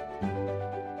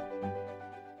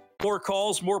 More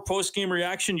calls, more post-game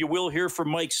reaction. You will hear from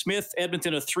Mike Smith.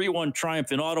 Edmonton, a 3-1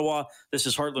 triumph in Ottawa. This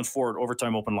is Heartland Ford,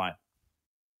 Overtime Open Line.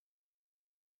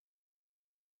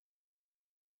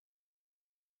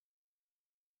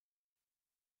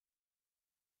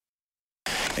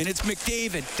 And it's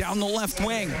McDavid down the left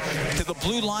wing to the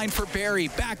blue line for Barrie.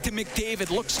 Back to McDavid.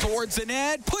 Looks towards the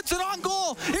net. Puts it on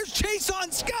goal. Here's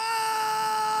Chason. Scores!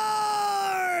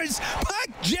 Puck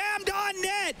jammed on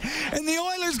net. And the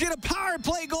Oilers get a power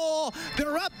play goal.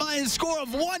 They're up by a score of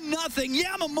 1-0.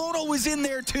 Yamamoto was in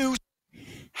there too.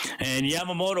 And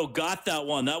Yamamoto got that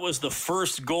one. That was the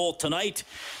first goal tonight.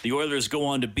 The Oilers go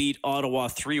on to beat Ottawa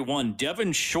 3-1.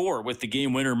 Devon Shore with the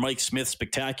game winner. Mike Smith,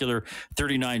 spectacular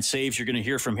 39 saves. You're going to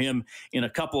hear from him in a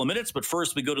couple of minutes. But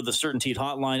first, we go to the Certainteed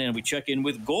Hotline and we check in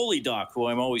with Goalie Doc, who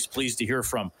I'm always pleased to hear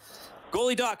from.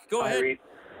 Goalie Doc, go ahead. Reid.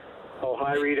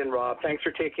 Hi, Reid and Rob. Thanks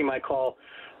for taking my call.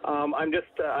 I guess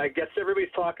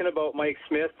everybody's talking about Mike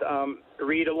Smith.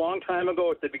 Reid, a long time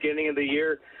ago at the beginning of the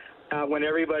year, when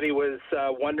everybody was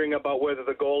wondering about whether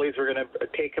the goalies were going to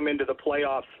take him into the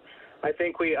playoffs, I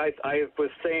think I was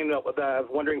saying that I was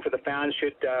wondering for the fans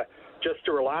should just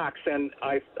to relax, and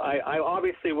I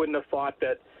obviously wouldn't have thought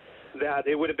that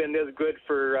it would have been this good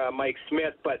for Mike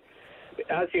Smith, but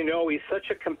as you know, he's such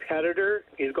a competitor.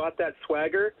 He's got that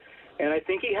swagger, and I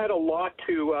think he had a lot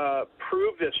to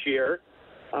prove this year.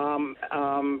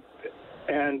 I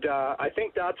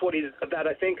think that's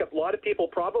I think a lot of people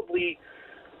probably,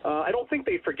 I don't think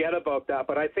they forget about that,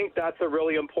 but I think that's a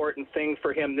really important thing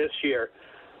for him this year.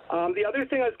 The other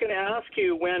thing I was going to ask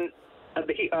you, when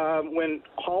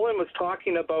Holland was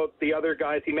talking about the other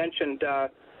guys, he mentioned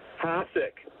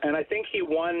Hasek, and I think he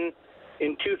won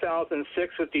in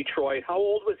 2006 with Detroit. How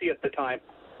old was he at the time?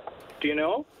 Do you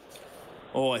know?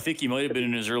 Oh, I think he might have been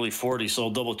in his early 40s, so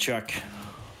I'll double check.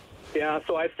 Yeah,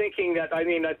 so I'm thinking that, I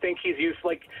think he's used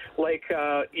like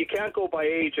you can't go by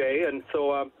age, and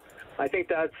so I think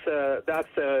that's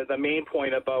the main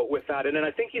point with that. And then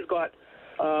I think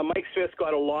Mike Smith's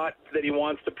got a lot that he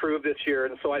wants to prove this year,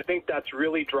 and so I think that's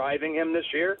really driving him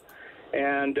this year.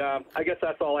 And I guess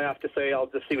that's all I have to say. I'll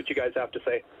just see what you guys have to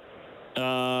say.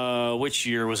 Which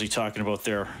year was he talking about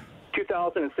there?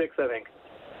 2006, I think.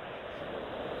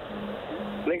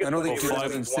 I don't think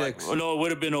 2006. Oh, no, it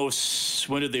would have been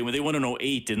when did they win? They won in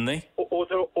 2008, didn't they? Was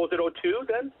it 2002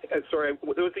 then? Sorry, it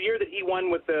was the year that he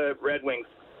won with the Red Wings,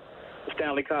 the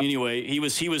Stanley Cup. Anyway, he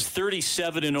was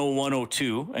 37 in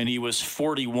 01-02, and he was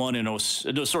 41 in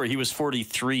he was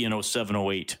 43 in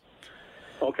 07-08.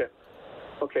 Okay.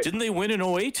 Didn't they win in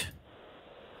 08?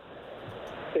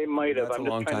 They might have. That's a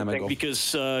long time ago. Because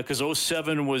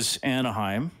 07 was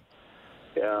Anaheim.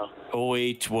 Yeah. Yeah.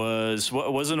 08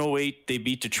 wasn't 08 they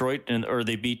beat Detroit or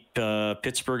they beat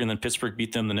Pittsburgh, and then Pittsburgh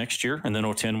beat them the next year, and then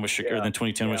 2010 was or then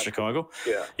 2010 was Chicago.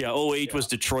 Yeah. 08 was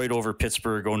Detroit over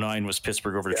Pittsburgh. 09 was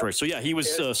Pittsburgh over Detroit. So he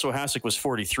was so Hasek was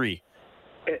 43.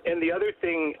 And the other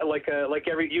thing, like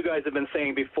you guys have been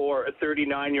saying before, a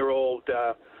 39-year-old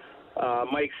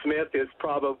Mike Smith is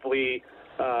probably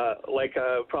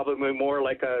probably more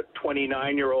like a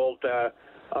 29-year-old.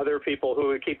 Other people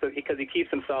who because he keeps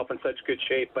himself in such good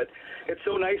shape. But it's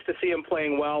so nice to see him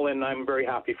playing well, and I'm very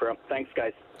happy for him. Thanks,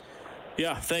 guys.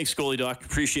 Yeah, thanks, Goalie Doc.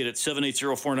 Appreciate it.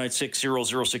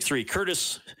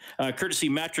 780-496-0063. Courtesy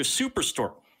Mattress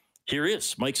Superstore. Here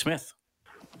is Mike Smith.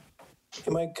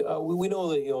 Hey, Mike, we know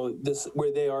that this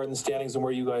where they are in the standings and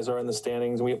where you guys are in the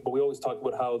standings, but we always talk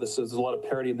about how there's a lot of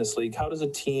parity in this league. How does a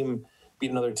team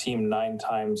beat another team 9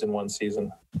 times in one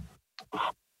season?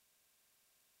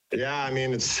 Yeah, I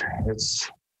mean it's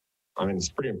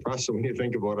pretty impressive when you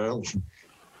think about it.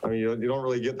 You don't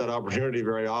really get that opportunity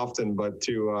very often, but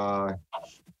to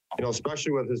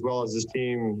especially with as well as this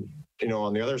team,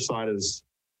 on the other side has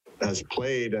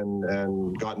played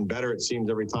and gotten better. It seems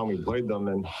every time we played them,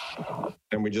 and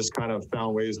we just kind of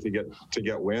found ways to get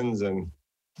wins, and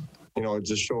it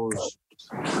just shows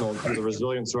the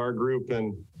resilience of our group,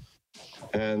 and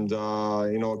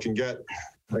it can get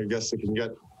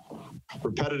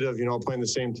repetitive, playing the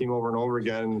same team over and over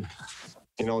again.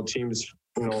 Teams,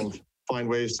 find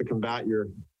ways to combat your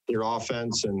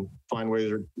offense and find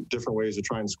different ways to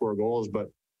try and score goals. But,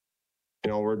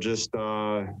 we're just,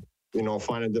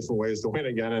 finding different ways to win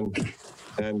again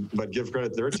but give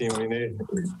credit to their team. I mean,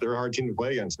 they're a hard team to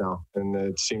play against now. And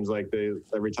it seems like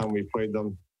every time we've played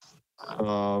them,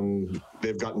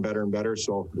 they've gotten better and better.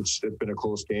 So it's been a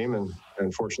close game, and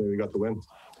fortunately we got the win.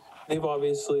 They've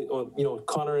obviously,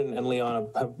 Connor and Leon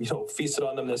have feasted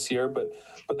on them this year, but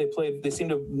they seem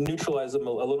to neutralize them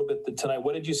a little bit tonight.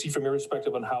 What did you see from your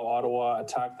perspective on how Ottawa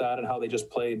attacked that and how they just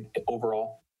played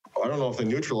overall? I don't know if they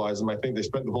neutralized them. I think they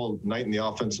spent the whole night in the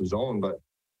offensive zone, but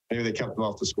maybe they kept them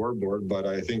off the scoreboard. But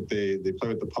I think they played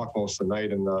with the puck most of the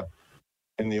night in the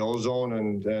O zone,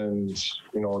 and it's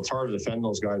hard to defend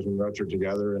those guys when they're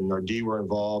together, and our D were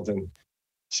involved, and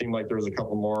seemed like there was a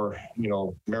couple more,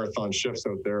 marathon shifts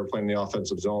out there playing the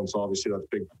offensive zone. So obviously that's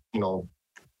big, you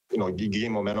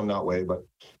gain momentum that way. But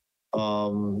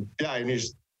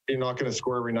you're not going to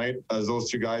score every night, as those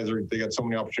two guys they got so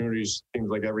many opportunities, seems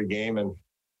like every game, and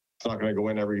it's not going to go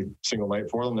in every single night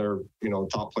for them. They're,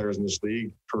 top players in this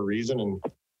league for a reason, and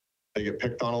they get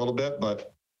picked on a little bit,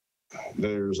 but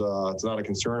it's not a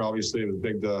concern. Obviously it was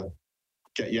big to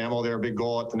get Yamo there, big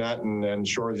goal at the net, and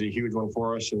Shore is a huge one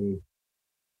for us, and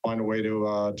find a way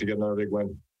to get another big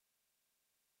win.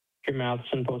 Your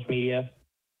Matheson, Post Media.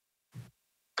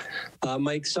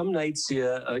 Mike, some nights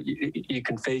you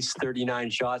can face 39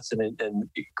 shots and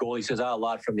goalie says, a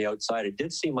lot from the outside. It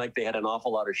did seem like they had an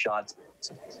awful lot of shots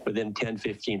within 10,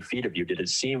 15 feet of you. Did it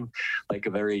seem like a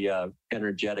very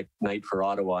energetic night for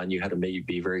Ottawa, and you had to maybe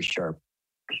be very sharp?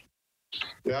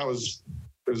 Yeah, it was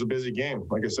a busy game.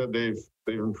 Like I said, they've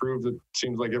improved. It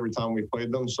seems like every time we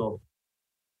played them. So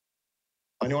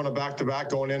I knew on a back-to-back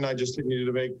going in, I just needed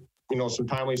to make, some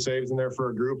timely saves in there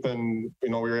for a group, and, we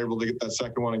were able to get that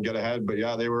second one and get ahead. But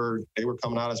yeah, they were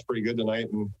coming at us pretty good tonight.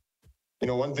 And,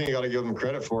 one thing you got to give them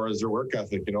credit for is their work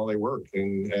ethic. They work.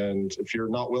 And if you're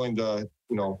not willing to,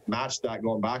 match that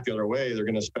going back the other way, they're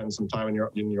going to spend some time in your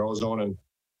own zone, and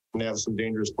they have some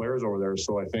dangerous players over there.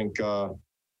 So I think,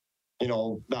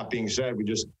 that being said,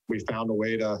 we found a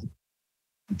way to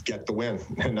get the win,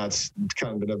 and that's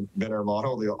kind of been our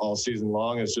motto all season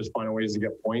long, is just finding ways to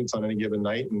get points on any given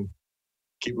night and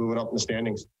keep moving up in the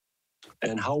standings.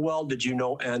 And how well did you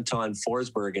know Anton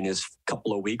Forsberg in his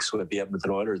couple of weeks with the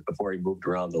Edmonton Oilers before he moved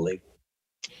around the league?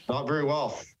 Not very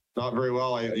well. But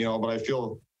I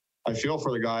feel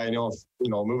for the guy.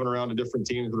 Moving around to different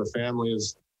teams with a family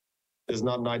is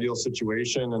not an ideal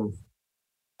situation, and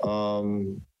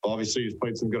obviously he's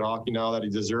played some good hockey now that he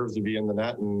deserves to be in the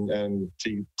net and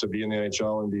to be in the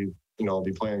NHL and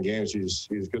be playing games. He's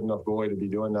a good enough goalie to be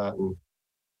doing that, and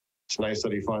it's nice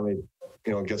that he finally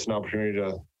gets an opportunity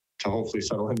to hopefully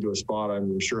settle into a spot.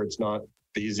 I'm sure it's not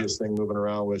the easiest thing moving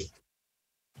around with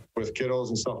kiddos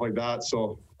and stuff like that.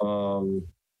 So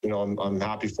I'm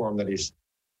happy for him that he's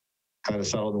kind of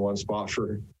settled in one spot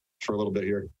for a little bit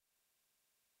here.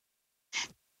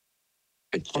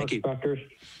 Thank you.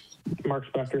 Mark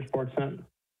Spector, Sportsnet.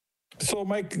 So,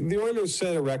 Mike, the Oilers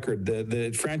set a record.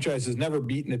 The franchise has never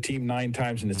beaten a team 9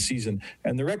 times in a season,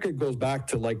 and the record goes back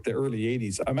to like the early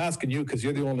 80s. I'm asking you because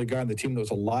you're the only guy on the team that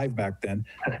was alive back then.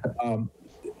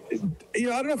 I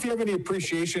don't know if you have any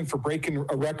appreciation for breaking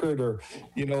a record or,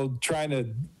 trying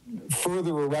to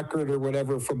further a record or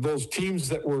whatever from those teams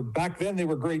that were back then. They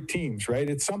were great teams, right?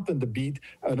 It's something to beat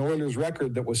an Oilers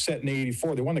record that was set in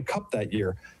 '84. They won the Cup that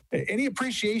year. Any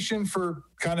appreciation for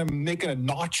kind of making a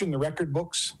notch in the record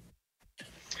books?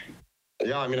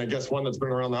 Yeah, I mean, I guess one that's been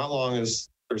around that long is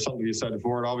there's something to be said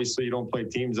for it. Obviously, you don't play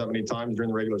teams that many times during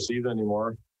the regular season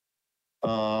anymore.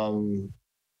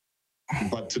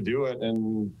 But to do it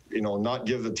and, not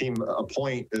give the team a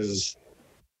point is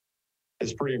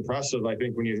pretty impressive, I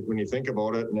think, when you think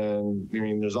about it. And I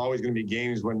mean, there's always going to be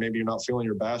games when maybe you're not feeling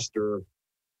your best or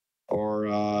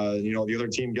the other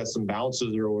team gets some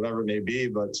bounces or whatever it may be.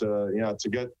 But, to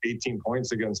get 18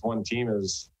 points against one team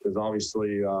is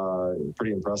obviously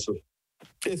pretty impressive.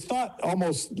 It's not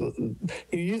almost,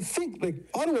 you think like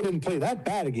Ottawa didn't play that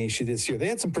bad against you this year. They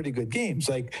had some pretty good games.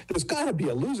 Like there's got to be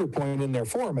a loser point in there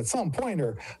for them at some point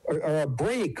or a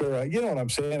break or you know what I'm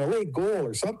saying, a late goal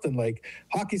or something. Like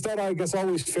hockey's not, I guess,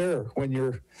 always fair when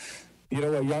you're,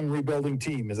 a young rebuilding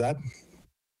team. Is that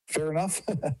fair enough?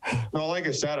 No, like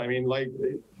I said, I mean, like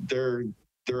they're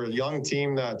a young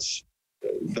team that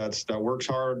works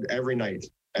hard every night.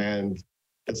 And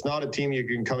it's not a team you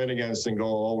can come in against and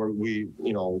go, we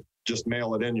just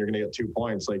mail it in. You're going to get 2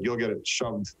 points. Like you'll get it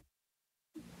shoved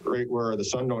right where the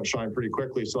sun don't shine pretty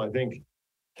quickly. So I think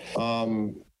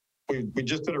we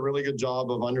just did a really good job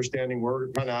of understanding where we're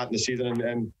kind of at in the season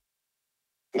and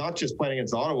not just playing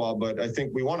against Ottawa, but I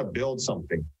think we want to build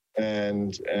something.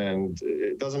 And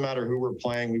it doesn't matter who we're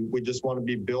playing. We just want to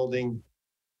be building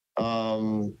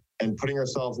and putting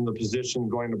ourselves in the position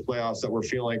going to playoffs that we're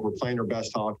feeling like we're playing our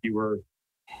best hockey. We're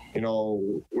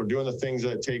doing the things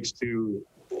that it takes to,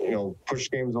 push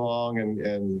games along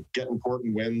and get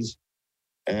important wins.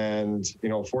 And,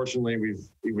 fortunately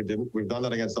we've done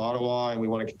that against Ottawa and we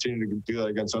want to continue to do that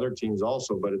against other teams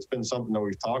also. But it's been something that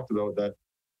we've talked about, that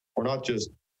we're not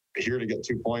just here to get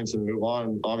 2 points and move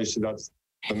on. Obviously that's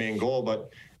the main goal, but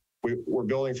we're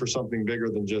building for something bigger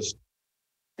than just,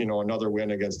 another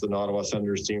win against an Ottawa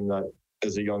Senators team that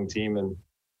is a young team, and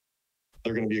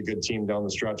they're going to be a good team down the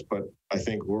stretch. But I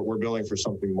think we're building for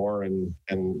something more, and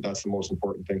that's the most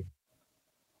important thing.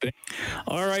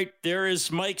 All right, there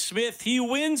is Mike Smith. He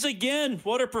wins again.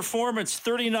 What a performance.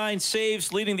 39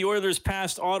 saves, leading the Oilers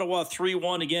past Ottawa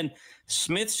 3-1. Again,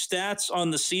 Smith's stats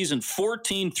on the season,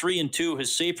 14-3-2.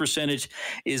 His save percentage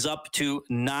is up to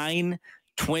 .922.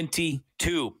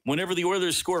 Whenever the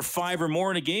Oilers score 5 or more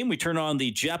in a game, we turn on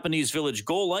the Japanese Village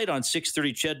goal light on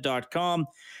 630ched.com.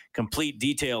 Complete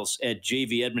details at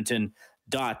jvedmonton.ca.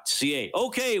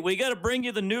 Okay, we got to bring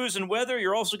you the news and weather.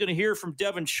 You're also going to hear from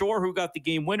Devon Shore, who got the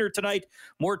game winner tonight.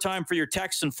 More time for your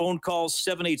texts and phone calls.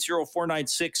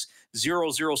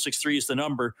 780-496-0063 is the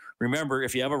number. Remember,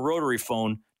 if you have a rotary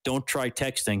phone, don't try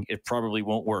texting. It probably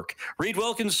won't work. Reid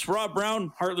Wilkins, Rob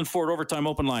Brown, Heartland Ford Overtime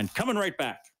Open Line. Coming right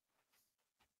back.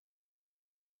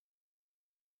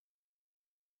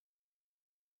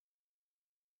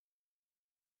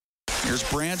 Here's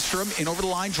Brandstrom in over the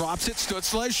line, drops it.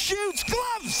 Stützle shoots.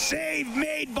 Glove save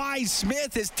made by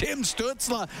Smith as Tim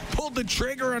Stützle pulled the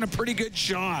trigger on a pretty good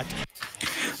shot.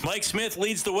 Mike Smith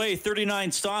leads the way,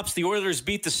 39 stops. The Oilers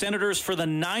beat the Senators for the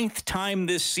 9th time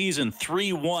this season.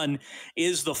 3-1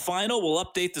 is the final. We'll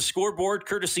update the scoreboard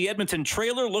courtesy Edmonton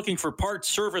Trailer. Looking for parts,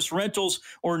 service, rentals,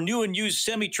 or new and used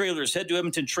semi-trailers, head to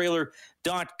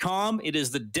edmontontrailer.com. It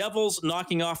is the Devils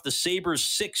knocking off the Sabres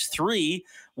 6-3,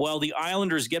 while the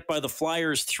Islanders get by the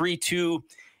Flyers 3-2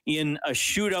 in a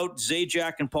shootout.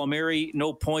 Zajac and Palmieri,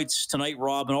 no points tonight,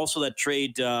 Rob. And also that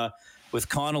trade with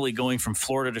Connolly going from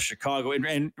Florida to Chicago.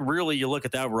 And really, you look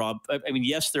at that, Rob. I mean,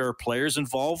 yes, there are players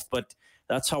involved, but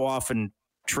that's how often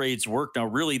trades work. Now,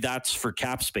 really, that's for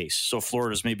cap space. So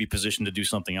Florida's maybe positioned to do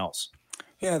something else.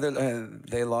 Yeah,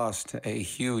 they lost a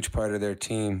huge part of their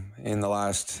team in the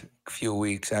last few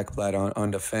weeks, Ekblad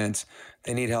on defense.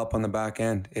 They need help on the back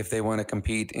end if they want to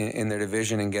compete in their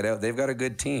division and get out. They've got a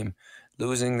good team.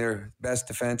 Losing their best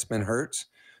defenseman hurts.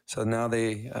 So now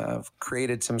they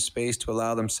created some space to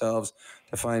allow themselves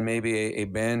to find maybe a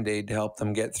Band-Aid to help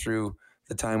them get through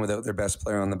the time without their best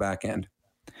player on the back end.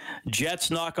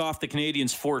 Jets knock off the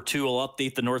Canadiens 4-2. I'll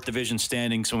update the North Division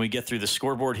standings when we get through the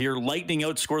scoreboard here. Lightning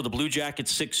outscore the Blue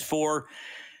Jackets 6-4.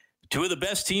 Two of the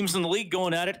best teams in the league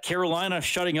going at it. Carolina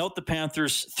shutting out the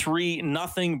Panthers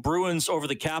 3-0. Bruins over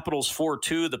the Capitals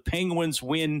 4-2. The Penguins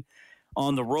win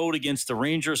on the road against the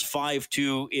Rangers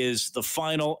 5-2 is the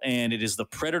final, and it is the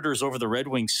Predators over the Red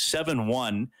Wings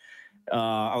 7-1.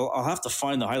 I'll have to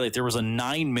find the highlight. There was a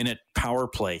 9-minute power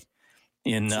play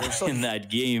in that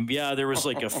game. Yeah, there was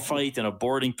like a fight and a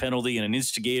boarding penalty and an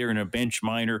instigator and a bench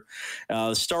minor.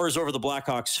 The Stars over the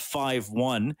Blackhawks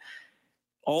 5-1.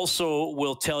 Also,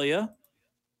 will tell you,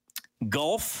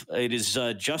 golf, it is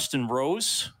Justin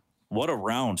Rose. What a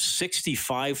round,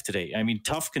 65 today. I mean,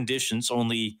 tough conditions. You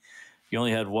only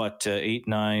had 8,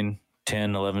 9,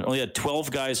 10, 11. Only had 12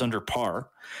 guys under par.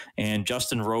 And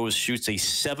Justin Rose shoots a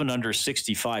 7 under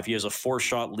 65. He has a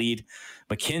 4-shot lead.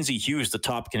 Mackenzie Hughes, the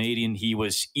top Canadian, he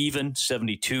was even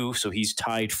 72, so he's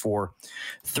tied for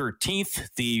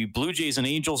 13th. The Blue Jays and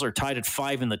Angels are tied at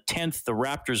 5 in the 10th. The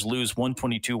Raptors lose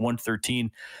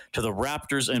 122-113 to the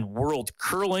Raptors. And World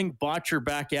Curling, Botcher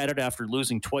back at it after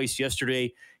losing twice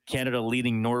yesterday. Canada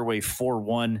leading Norway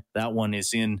 4-1. That one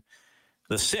is in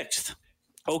the 6th.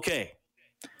 Okay,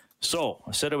 so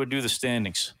I said I would do the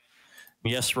standings.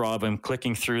 Yes, Rob, I'm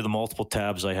clicking through the multiple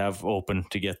tabs I have open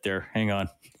to get there. Hang on.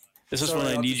 This is when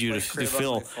I need you to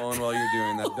fill. My phone while you're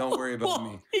doing that. Don't worry about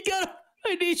me.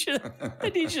 I need you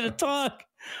to talk.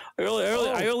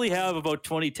 I only have about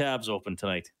 20 tabs open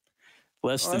tonight.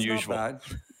 Less than usual. Not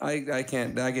bad. I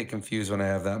can't. I get confused when I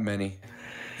have that many.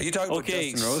 You talked about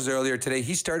Justin Rose earlier today.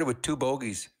 He started with 2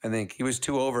 bogeys. I think he was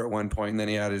 2 over at one point, and then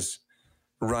he had his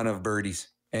run of birdies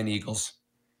and eagles.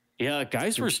 Yeah,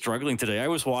 guys were struggling today. I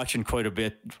was watching quite a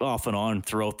bit off and on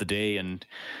throughout the day, and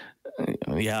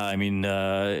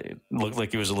it looked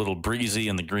like it was a little breezy,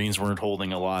 and the greens weren't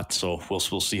holding a lot. So we'll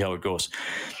see how it goes.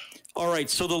 All right,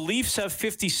 so the Leafs have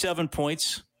 57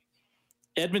 points.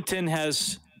 Edmonton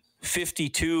has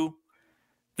 52.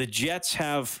 The Jets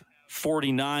have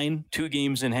 49, 2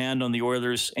 games in hand on the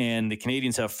Oilers, and the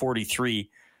Canadians have 43.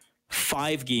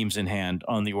 5 games in hand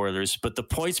on the Oilers, but the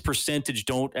points percentage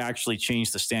don't actually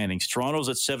change the standings. Toronto's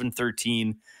at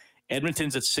 713,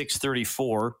 Edmonton's at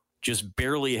 634, just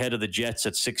barely ahead of the Jets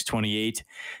at 628,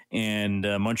 and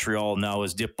Montreal now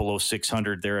is dipped below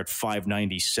 600. They're at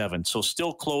 597, so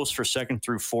still close for second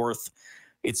through fourth.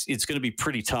 It's going to be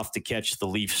pretty tough to catch the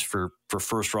Leafs for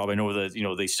first, Rob. I know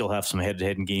that they still have some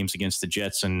head-to-head games against the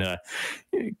Jets and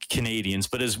Canadians,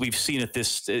 but as we've seen at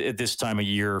this time of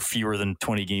year, fewer than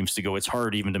 20 games to go, it's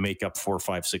hard even to make up 4,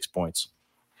 5, 6 points.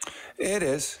 It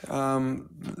is. Toronto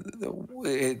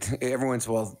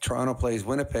plays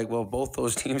Winnipeg. Well, both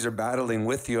those teams are battling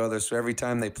with the other, so every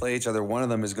time they play each other, one of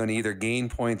them is going to either gain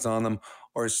points on them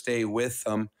or stay with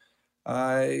them.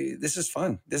 This is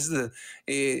fun. This is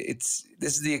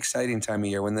the exciting time of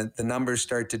year when the numbers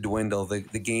start to dwindle, the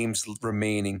games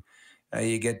remaining.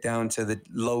 You get down to the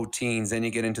low teens, then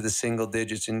you get into the single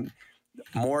digits, and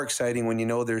more exciting when you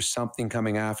know there's something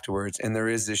coming afterwards, and there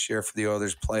is this year for the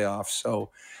Oilers playoffs. So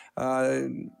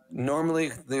normally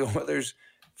the Oilers,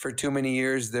 for too many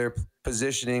years, their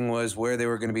positioning was where they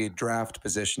were going to be draft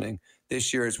positioning.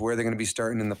 This year is where they're going to be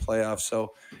starting in the playoffs.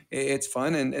 So it's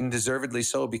fun and deservedly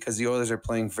so, because the Oilers are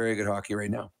playing very good hockey right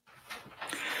now.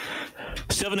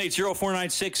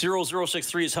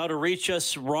 780-496-0063 is how to reach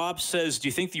us. Rob says, do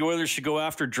you think the Oilers should go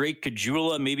after Drake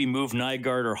Caggiula, maybe move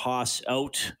Nygaard or Haas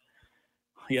out?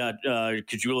 Yeah,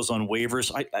 Caggiula's on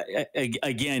waivers.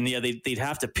 They'd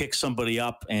have to pick somebody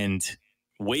up and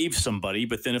waive somebody,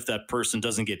 but then if that person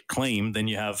doesn't get claimed, then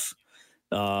you have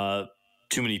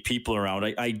too many people around.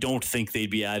 I don't think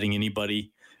they'd be adding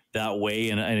anybody that way.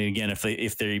 And again,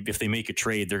 if they make a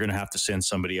trade, they're going to have to send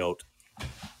somebody out.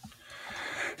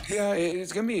 Yeah,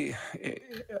 it's going to be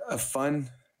a fun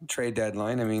trade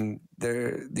deadline. I mean,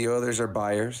 the Oilers are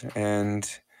buyers, and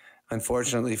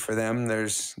unfortunately for them,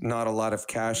 there's not a lot of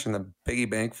cash in the piggy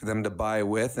bank for them to buy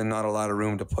with, and not a lot of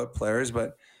room to put players.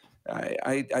 But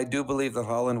I do believe that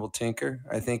Holland will tinker.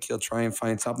 I think he'll try and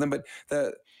find something. But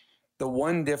the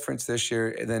one difference this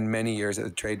year than many years at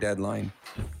the trade deadline,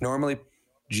 normally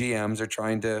GMs are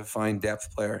trying to find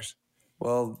depth players.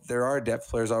 Well, there are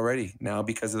depth players already now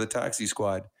because of the taxi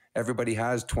squad. Everybody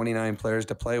has 29 players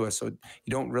to play with, so you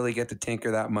don't really get to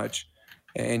tinker that much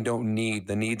and don't need.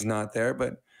 The need's not there,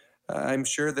 but I'm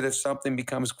sure that if something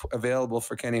becomes available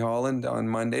for Kenny Holland on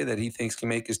Monday that he thinks can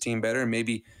make his team better and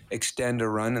maybe extend a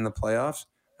run in the playoffs,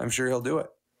 I'm sure he'll do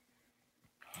it.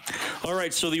 All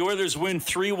right, so the Oilers win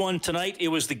 3-1 tonight. It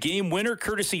was the game winner,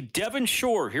 courtesy Devin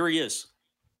Shore. Here he is.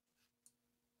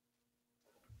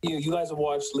 You guys have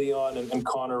watched Leon and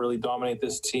Connor really dominate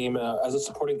this team. As a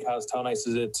supporting cast, how nice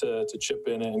is it to chip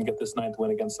in and get this 9th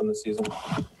win against them this season?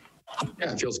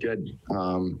 Yeah, it feels good.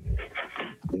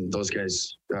 Those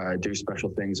guys do special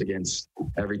things against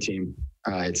every team,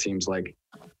 it seems like.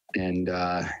 And,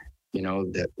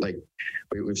 that like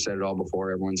we've said it all before,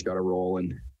 everyone's got a role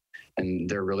and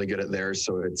they're really good at theirs.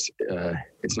 So it's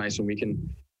nice when we can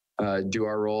do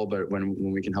our role, but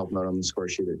when we can help them out on the score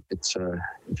sheet, it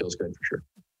feels good for sure.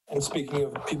 And speaking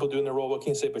of people doing their role, what can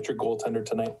you say about your goaltender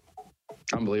tonight?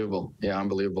 Unbelievable. Yeah,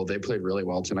 unbelievable. They played really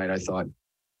well tonight. I thought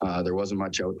there wasn't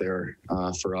much out there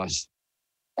for us.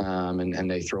 And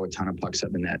they throw a ton of pucks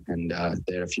at the net. And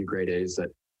they had a few great A's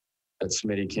that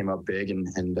Smitty came up big.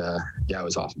 And yeah, it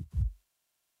was awesome.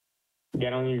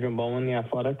 Gentleman Bowman, The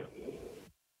Athletic.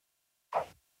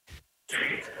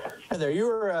 Hi there. You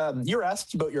were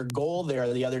asked about your goal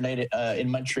there the other night in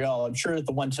Montreal. I'm sure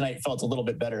the one tonight felt a little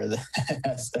bit better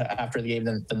after the game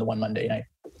than the one Monday night.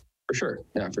 For sure.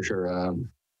 Yeah, for sure.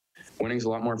 Winning's a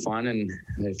lot more fun, and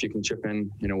if you can chip in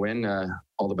a win,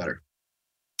 all the better.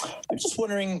 I'm just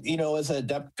wondering, as a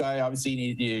depth guy, obviously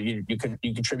you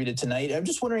contributed tonight. I'm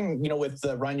just wondering, with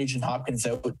Ryan Nugent-Hopkins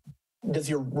out,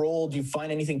 do you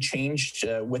find anything changed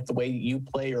with the way you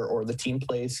play or the team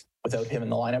plays without him in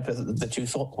the lineup as the two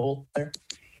hole there?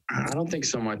 I don't think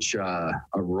so much a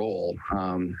role.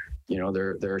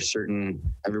 There are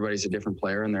everybody's a different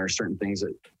player, and there are certain things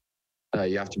that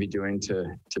you have to be doing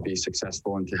to be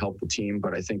successful and to help the team.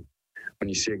 But I think when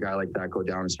you see a guy like that go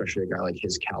down, especially a guy like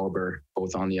his caliber,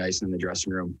 both on the ice and in the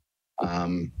dressing room,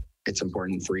 it's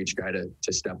important for each guy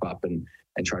to step up and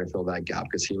try to fill that gap,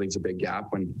 because he leaves a big gap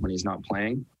when he's not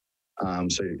playing.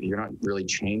 So you're not really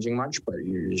changing much, but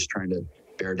you're just trying to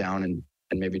bear down and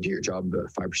maybe do your job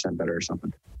 5% better or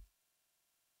something.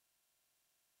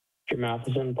 Jim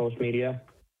Matheson, Post Media.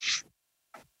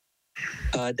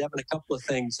 Devin, a couple of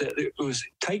things. It was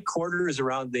tight quarters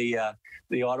around the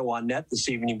Ottawa net this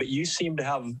evening, but you seem to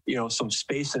have some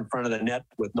space in front of the net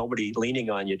with nobody leaning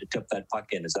on you to tip that puck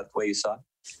in. Is that the way you saw it?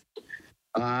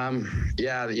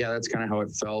 Yeah, that's kind of how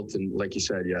it felt. And like you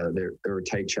said, yeah, they were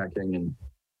tight checking,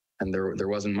 and there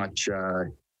wasn't much out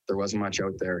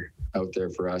there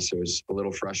for us. It was a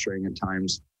little frustrating at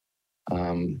times.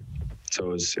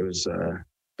 So it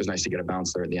was nice to get a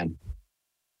bounce there at the end.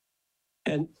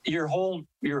 And your whole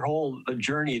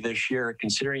journey this year,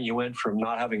 considering you went from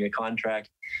not having a contract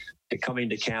to coming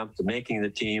to camp to making the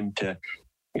team to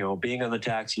being on the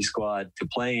taxi squad to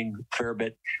playing a fair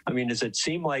bit. I mean, does it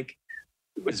seem like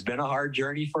it's been a hard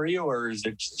journey for you, or is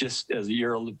it just as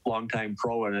you're a longtime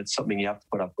pro and it's something you have to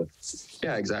put up with?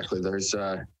 Yeah, exactly. There's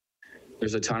a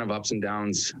ton of ups and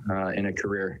downs in a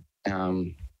career.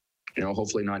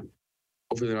 Hopefully not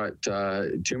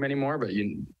too many more, but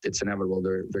it's inevitable.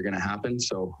 They're going to happen.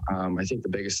 So I think the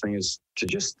biggest thing is to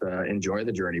just enjoy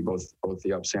the journey, both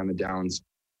the ups and the downs.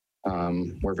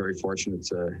 We're very fortunate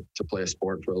to play a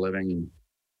sport for a living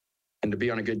and to be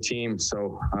on a good team.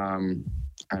 So,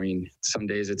 some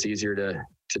days it's easier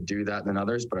to do that than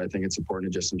others, but I think it's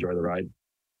important to just enjoy the ride.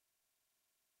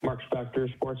 Mark Spector,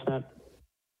 Sportsnet.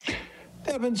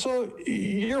 Evan, so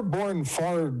you're born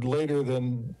far later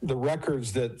than the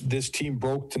records that this team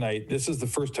broke tonight. This is the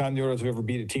first time the Oilers have ever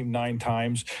beat a team 9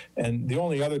 times, and the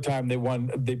only other time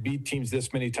they beat teams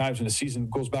this many times in a season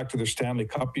goes back to their Stanley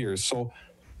Cup years. So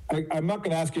I'm not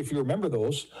going to ask you if you remember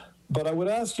those, but I would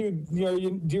ask you,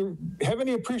 do you have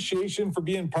any appreciation for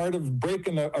being part of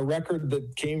breaking a record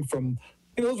that came from,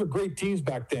 those were great teams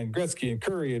back then, Gretzky and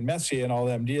Curry and Messier and all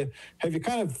them. Have you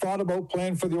kind of thought about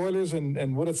playing for the Oilers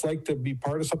and what it's like to be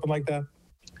part of something like that?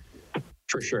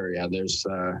 For sure, yeah. There's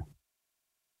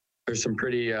some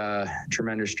pretty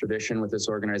tremendous tradition with this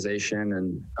organization,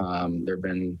 and there have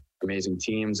been amazing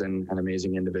teams and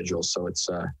amazing individuals. So it's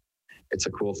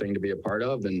a cool thing to be a part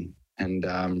of, and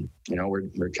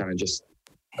we're kind of just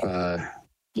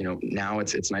now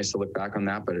it's nice to look back on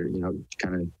that, but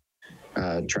kind of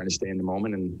trying to stay in the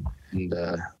moment and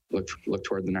look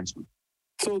toward the next one.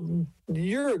 So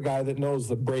you're a guy that knows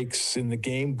the breaks in the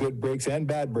game, good breaks and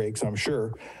bad breaks, I'm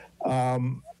sure.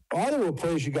 Ottawa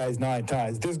plays you guys 9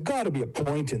 times. There's got to be a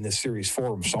point in this series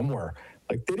for them somewhere.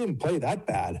 Like, they didn't play that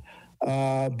bad.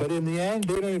 But in the end,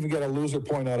 they don't even get a loser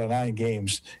point out of 9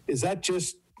 games. Is that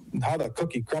just how the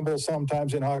cookie crumbles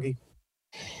sometimes in hockey?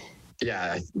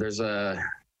 Yeah, there's a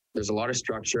lot of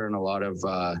structure and a lot of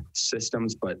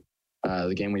systems, but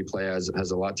the game we play has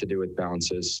a lot to do with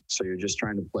bounces. So you're just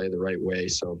trying to play the right way,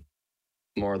 so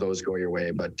more of those go your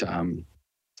way. But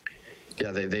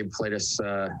they played us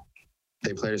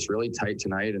really tight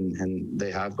tonight, and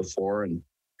they have before, and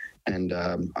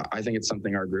I think it's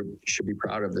something our group should be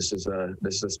proud of. This is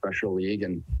a special league,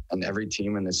 and every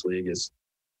team in this league is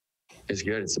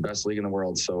good. It's the best league in the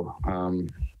world. So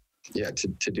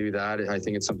to do that, I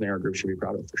think it's something our group should be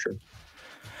proud of for sure.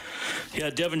 Yeah,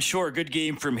 Devin Shore, good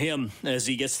game from him as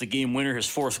he gets the game winner, his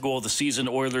 4th goal of the season.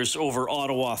 Oilers over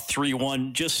Ottawa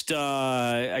 3-1. Just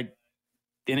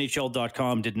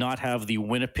NHL.com did not have the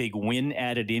Winnipeg win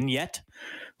added in yet.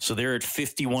 So they're at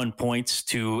 51 points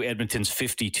to Edmonton's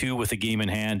 52 with a game in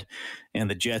hand. And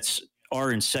the Jets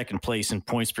are in second place in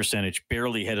points percentage,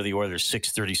 barely ahead of the Oilers,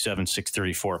 637,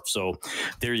 634. So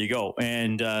there you go.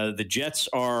 And the Jets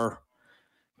are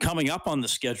coming up on the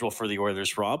schedule for the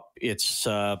Oilers, Rob. It's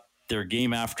their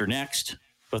game after next,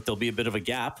 but there'll be a bit of a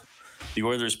gap. The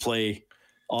Oilers play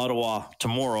Ottawa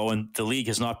tomorrow, and the league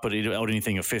has not put out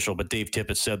anything official, but Dave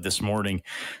Tippett said this morning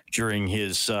during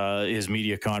his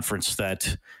media conference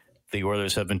that the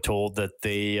Oilers have been told that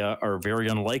they are very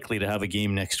unlikely to have a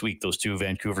game next week. Those two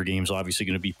Vancouver games obviously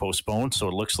going to be postponed, so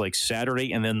it looks like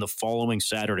Saturday and then the following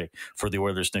Saturday for the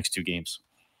Oilers' next two games.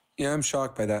 Yeah, I'm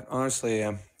shocked by that. Honestly,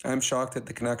 I'm shocked that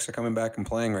the Canucks are coming back and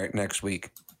playing right next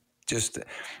week. Just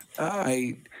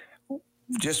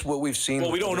what we've seen.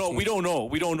 Well, we don't know. We don't know.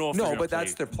 If no, but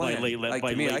that's their plan.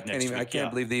 I can't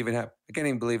believe they even have. I can't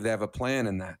even believe they have a plan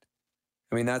in that.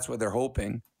 I mean, that's what they're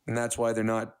hoping, and that's why they're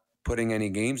not putting any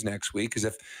games next week. Because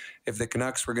if the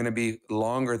Canucks were going to be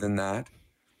longer than that,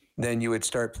 then you would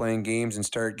start playing games and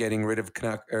start getting rid of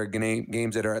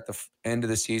games that are at the end of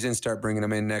the season. Start bringing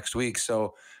them in next week.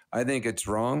 So I think it's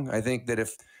wrong. I think that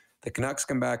if the Canucks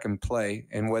come back and play,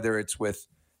 and whether it's with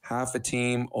half a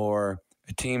team or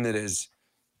a team that is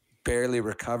barely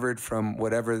recovered from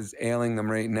whatever is ailing them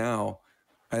right now,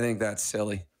 I think that's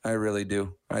silly. I really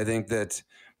do. I think that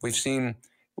we've seen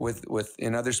with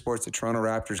in other sports, the Toronto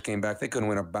Raptors came back. They couldn't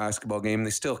win a basketball game.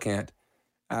 They still can't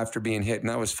after being hit. And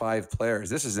that was 5 players.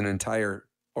 This is an entire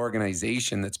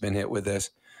organization that's been hit with this.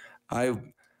 I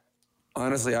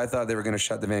thought they were going to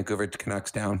shut the Vancouver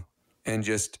Canucks down and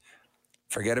just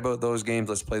forget about those games.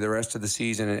 Let's play the rest of the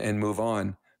season and move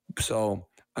on. So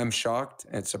I'm shocked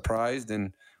and surprised,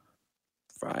 and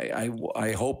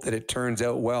I hope that it turns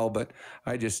out well, but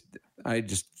I just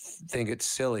think it's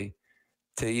silly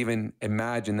to even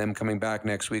imagine them coming back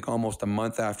next week, almost a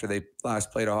month after they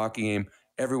last played a hockey game,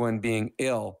 everyone being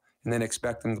ill, and then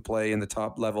expect them to play in the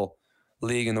top level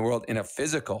league in the world in a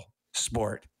physical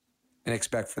sport and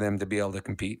expect for them to be able to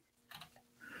compete.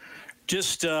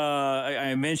 Just,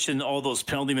 I mentioned all those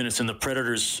penalty minutes in the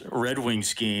Predators-Red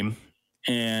Wings game,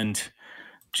 and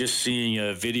just seeing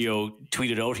a video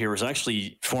tweeted out here was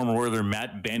actually former Oiler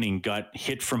Matt Benning got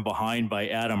hit from behind by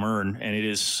Adam Erne, and it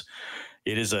is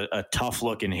a tough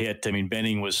looking hit. I mean,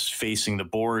 Benning was facing the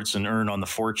boards, and Erne on the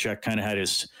forecheck kind of had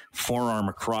his forearm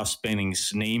across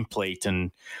Benning's nameplate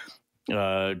and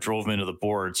drove him into the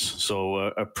boards. So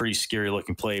a pretty scary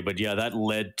looking play. But yeah, that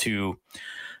led to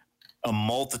a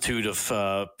multitude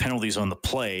of penalties on the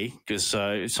play, because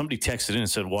somebody texted in and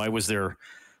said, why was there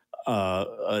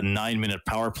a 9-minute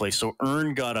power play? So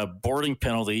Erne got a boarding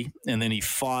penalty, and then he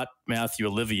fought Matthew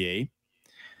Olivier.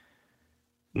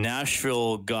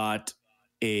 Nashville got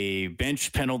a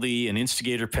bench penalty, an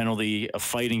instigator penalty, a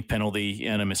fighting penalty,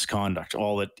 and a misconduct,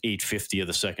 all at 8:50 of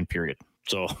the second period.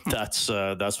 So that's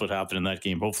what happened in that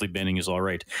game. Hopefully Benning is all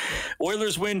right.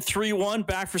 Oilers win 3-1.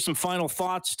 Back for some final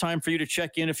thoughts. Time for you to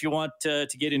check in if you want to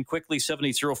get in quickly.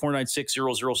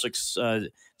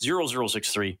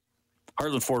 780-496-0063.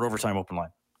 Heartland Ford Overtime Open Line.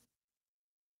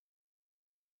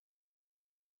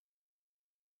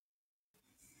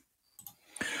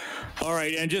 All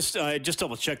right, and just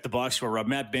double check the box score, Rob.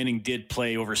 Matt Benning did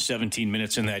play over 17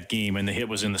 minutes in that game, and the hit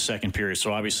was in the second period.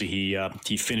 So obviously he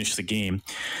finished the game,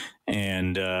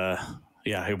 and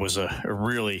it was a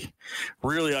really,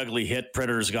 really ugly hit.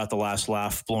 Predators got the last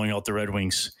laugh, blowing out the Red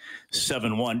Wings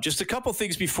 7-1. Just a couple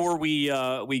things before we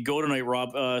go tonight,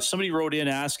 Rob. Somebody wrote in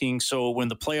asking, so when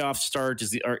the playoffs start,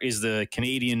 is the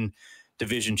Canadian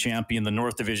Division champion, the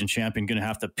North Division champion, going to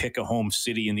have to pick a home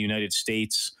city in the United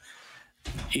States?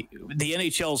 The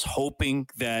NHL's hoping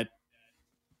that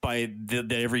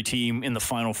that every team in the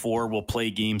Final Four will play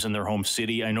games in their home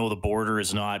city. I know the border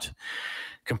is not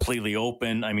completely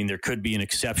open. I mean, there could be an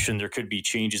exception. There could be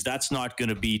changes. That's not going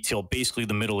to be till basically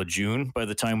the middle of June by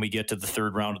the time we get to the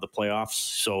third round of the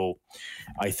playoffs. So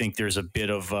I think there's a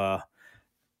bit of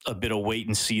wait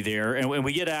and see there. And when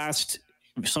we get asked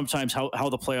sometimes how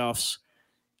the playoffs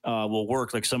will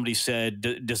work, like somebody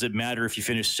said, does it matter if you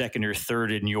finish second or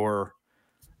third in your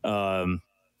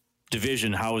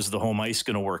division? How is the home ice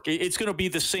going to work? It's going to be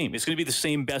the same. It's going to be the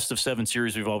same best of 7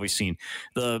 series we've always seen.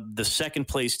 The second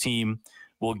place team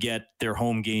will get their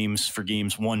home games for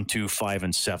games 1, 2, 5,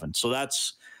 and 7. So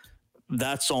that's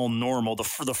all normal.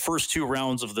 The first 2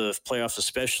 rounds of the playoffs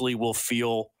especially will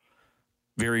feel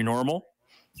very normal.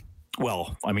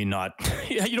 Well, I mean, not,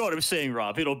 you know what I'm saying,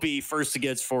 Rob. It'll be first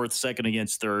against fourth, second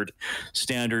against third,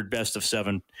 standard best of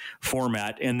 7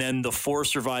 format. And then the 4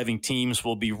 surviving teams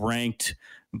will be ranked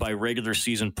by regular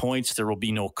season points. There will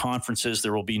be no conferences.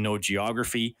 There will be no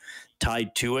geography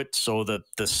tied to it. So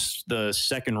the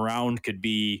second round could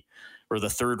be, or the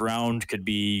third round could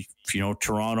be,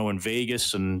 Toronto and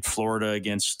Vegas, and Florida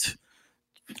against.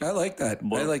 I like that.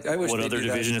 I wish what they'd other do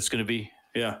division that. it's going to be.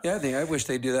 Yeah. Yeah, I wish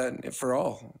they do that for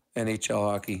all NHL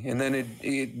hockey, and then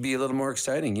it'd be a little more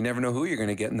exciting. You never know who you're going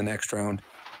to get in the next round.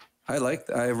 I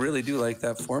really do like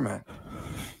that format.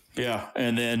 Yeah,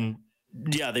 and then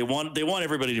they want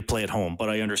everybody to play at home, but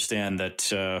I understand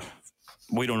that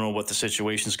we don't know what the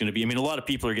situation is going to be. I mean, a lot of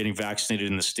people are getting vaccinated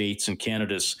in the States, and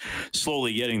Canada's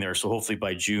slowly getting there. So hopefully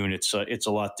by June, it's a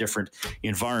lot different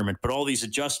environment. But all these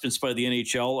adjustments by the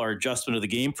NHL are adjustment of the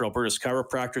game for Alberta's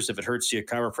chiropractors. If it hurts you, a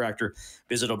chiropractor,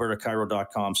 visit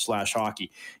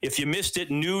albertachiro.com/hockey. If you missed it,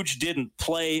 Nuge didn't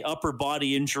play. Upper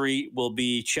body injury, will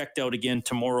be checked out again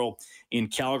tomorrow in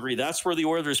Calgary. That's where the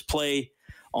Oilers play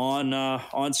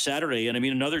on Saturday. And I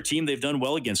mean, another team they've done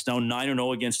well against, now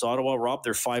 9-0 against Ottawa. Rob,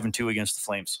 they're 5-2 against the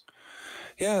Flames.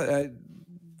 Yeah,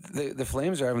 the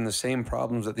Flames are having the same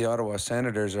problems that the Ottawa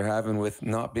Senators are having with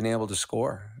not being able to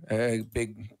score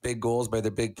big goals by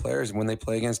their big players. When they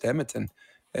play against Edmonton,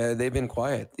 they've been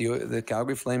quiet. The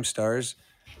Calgary Flames stars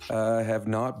have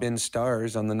not been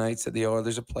stars on the nights that the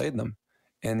Oilers have played them,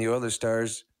 and the Oilers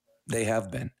stars, they have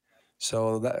been.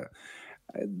 So that,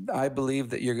 I believe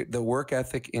that the work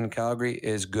ethic in Calgary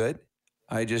is good.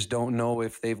 I just don't know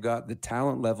if they've got the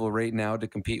talent level right now to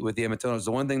compete with the Edmontoners.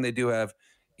 The one thing they do have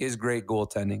is great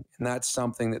goaltending, and that's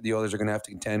something that the Oilers are going to have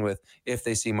to contend with if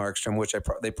they see Markstrom, which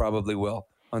they probably will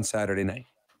on Saturday night.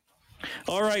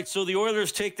 All right, so the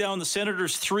Oilers take down the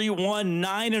Senators 3-1,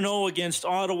 9-0 against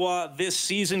Ottawa this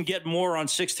season. Get more on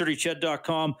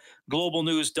 630ched.com,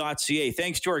 globalnews.ca.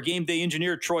 Thanks to our game day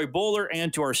engineer, Troy Bowler,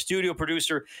 and to our studio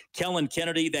producer, Kellen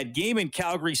Kennedy. That game in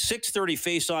Calgary, 6:30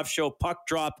 face-off show, puck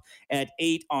drop at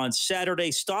 8 on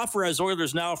Saturday. Stauffer has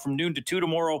Oilers Now from noon to 2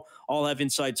 tomorrow. I'll have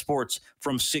Inside Sports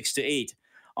from 6 to 8.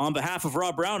 On behalf of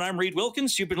Rob Brown, I'm Reid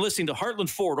Wilkins. You've been listening to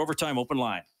Heartland Ford Overtime Open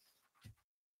Line.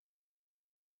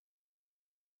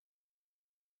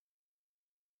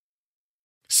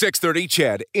 630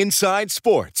 CHED Inside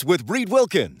Sports with Reid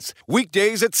Wilkins.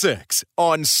 Weekdays at 6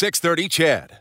 on 630 CHED.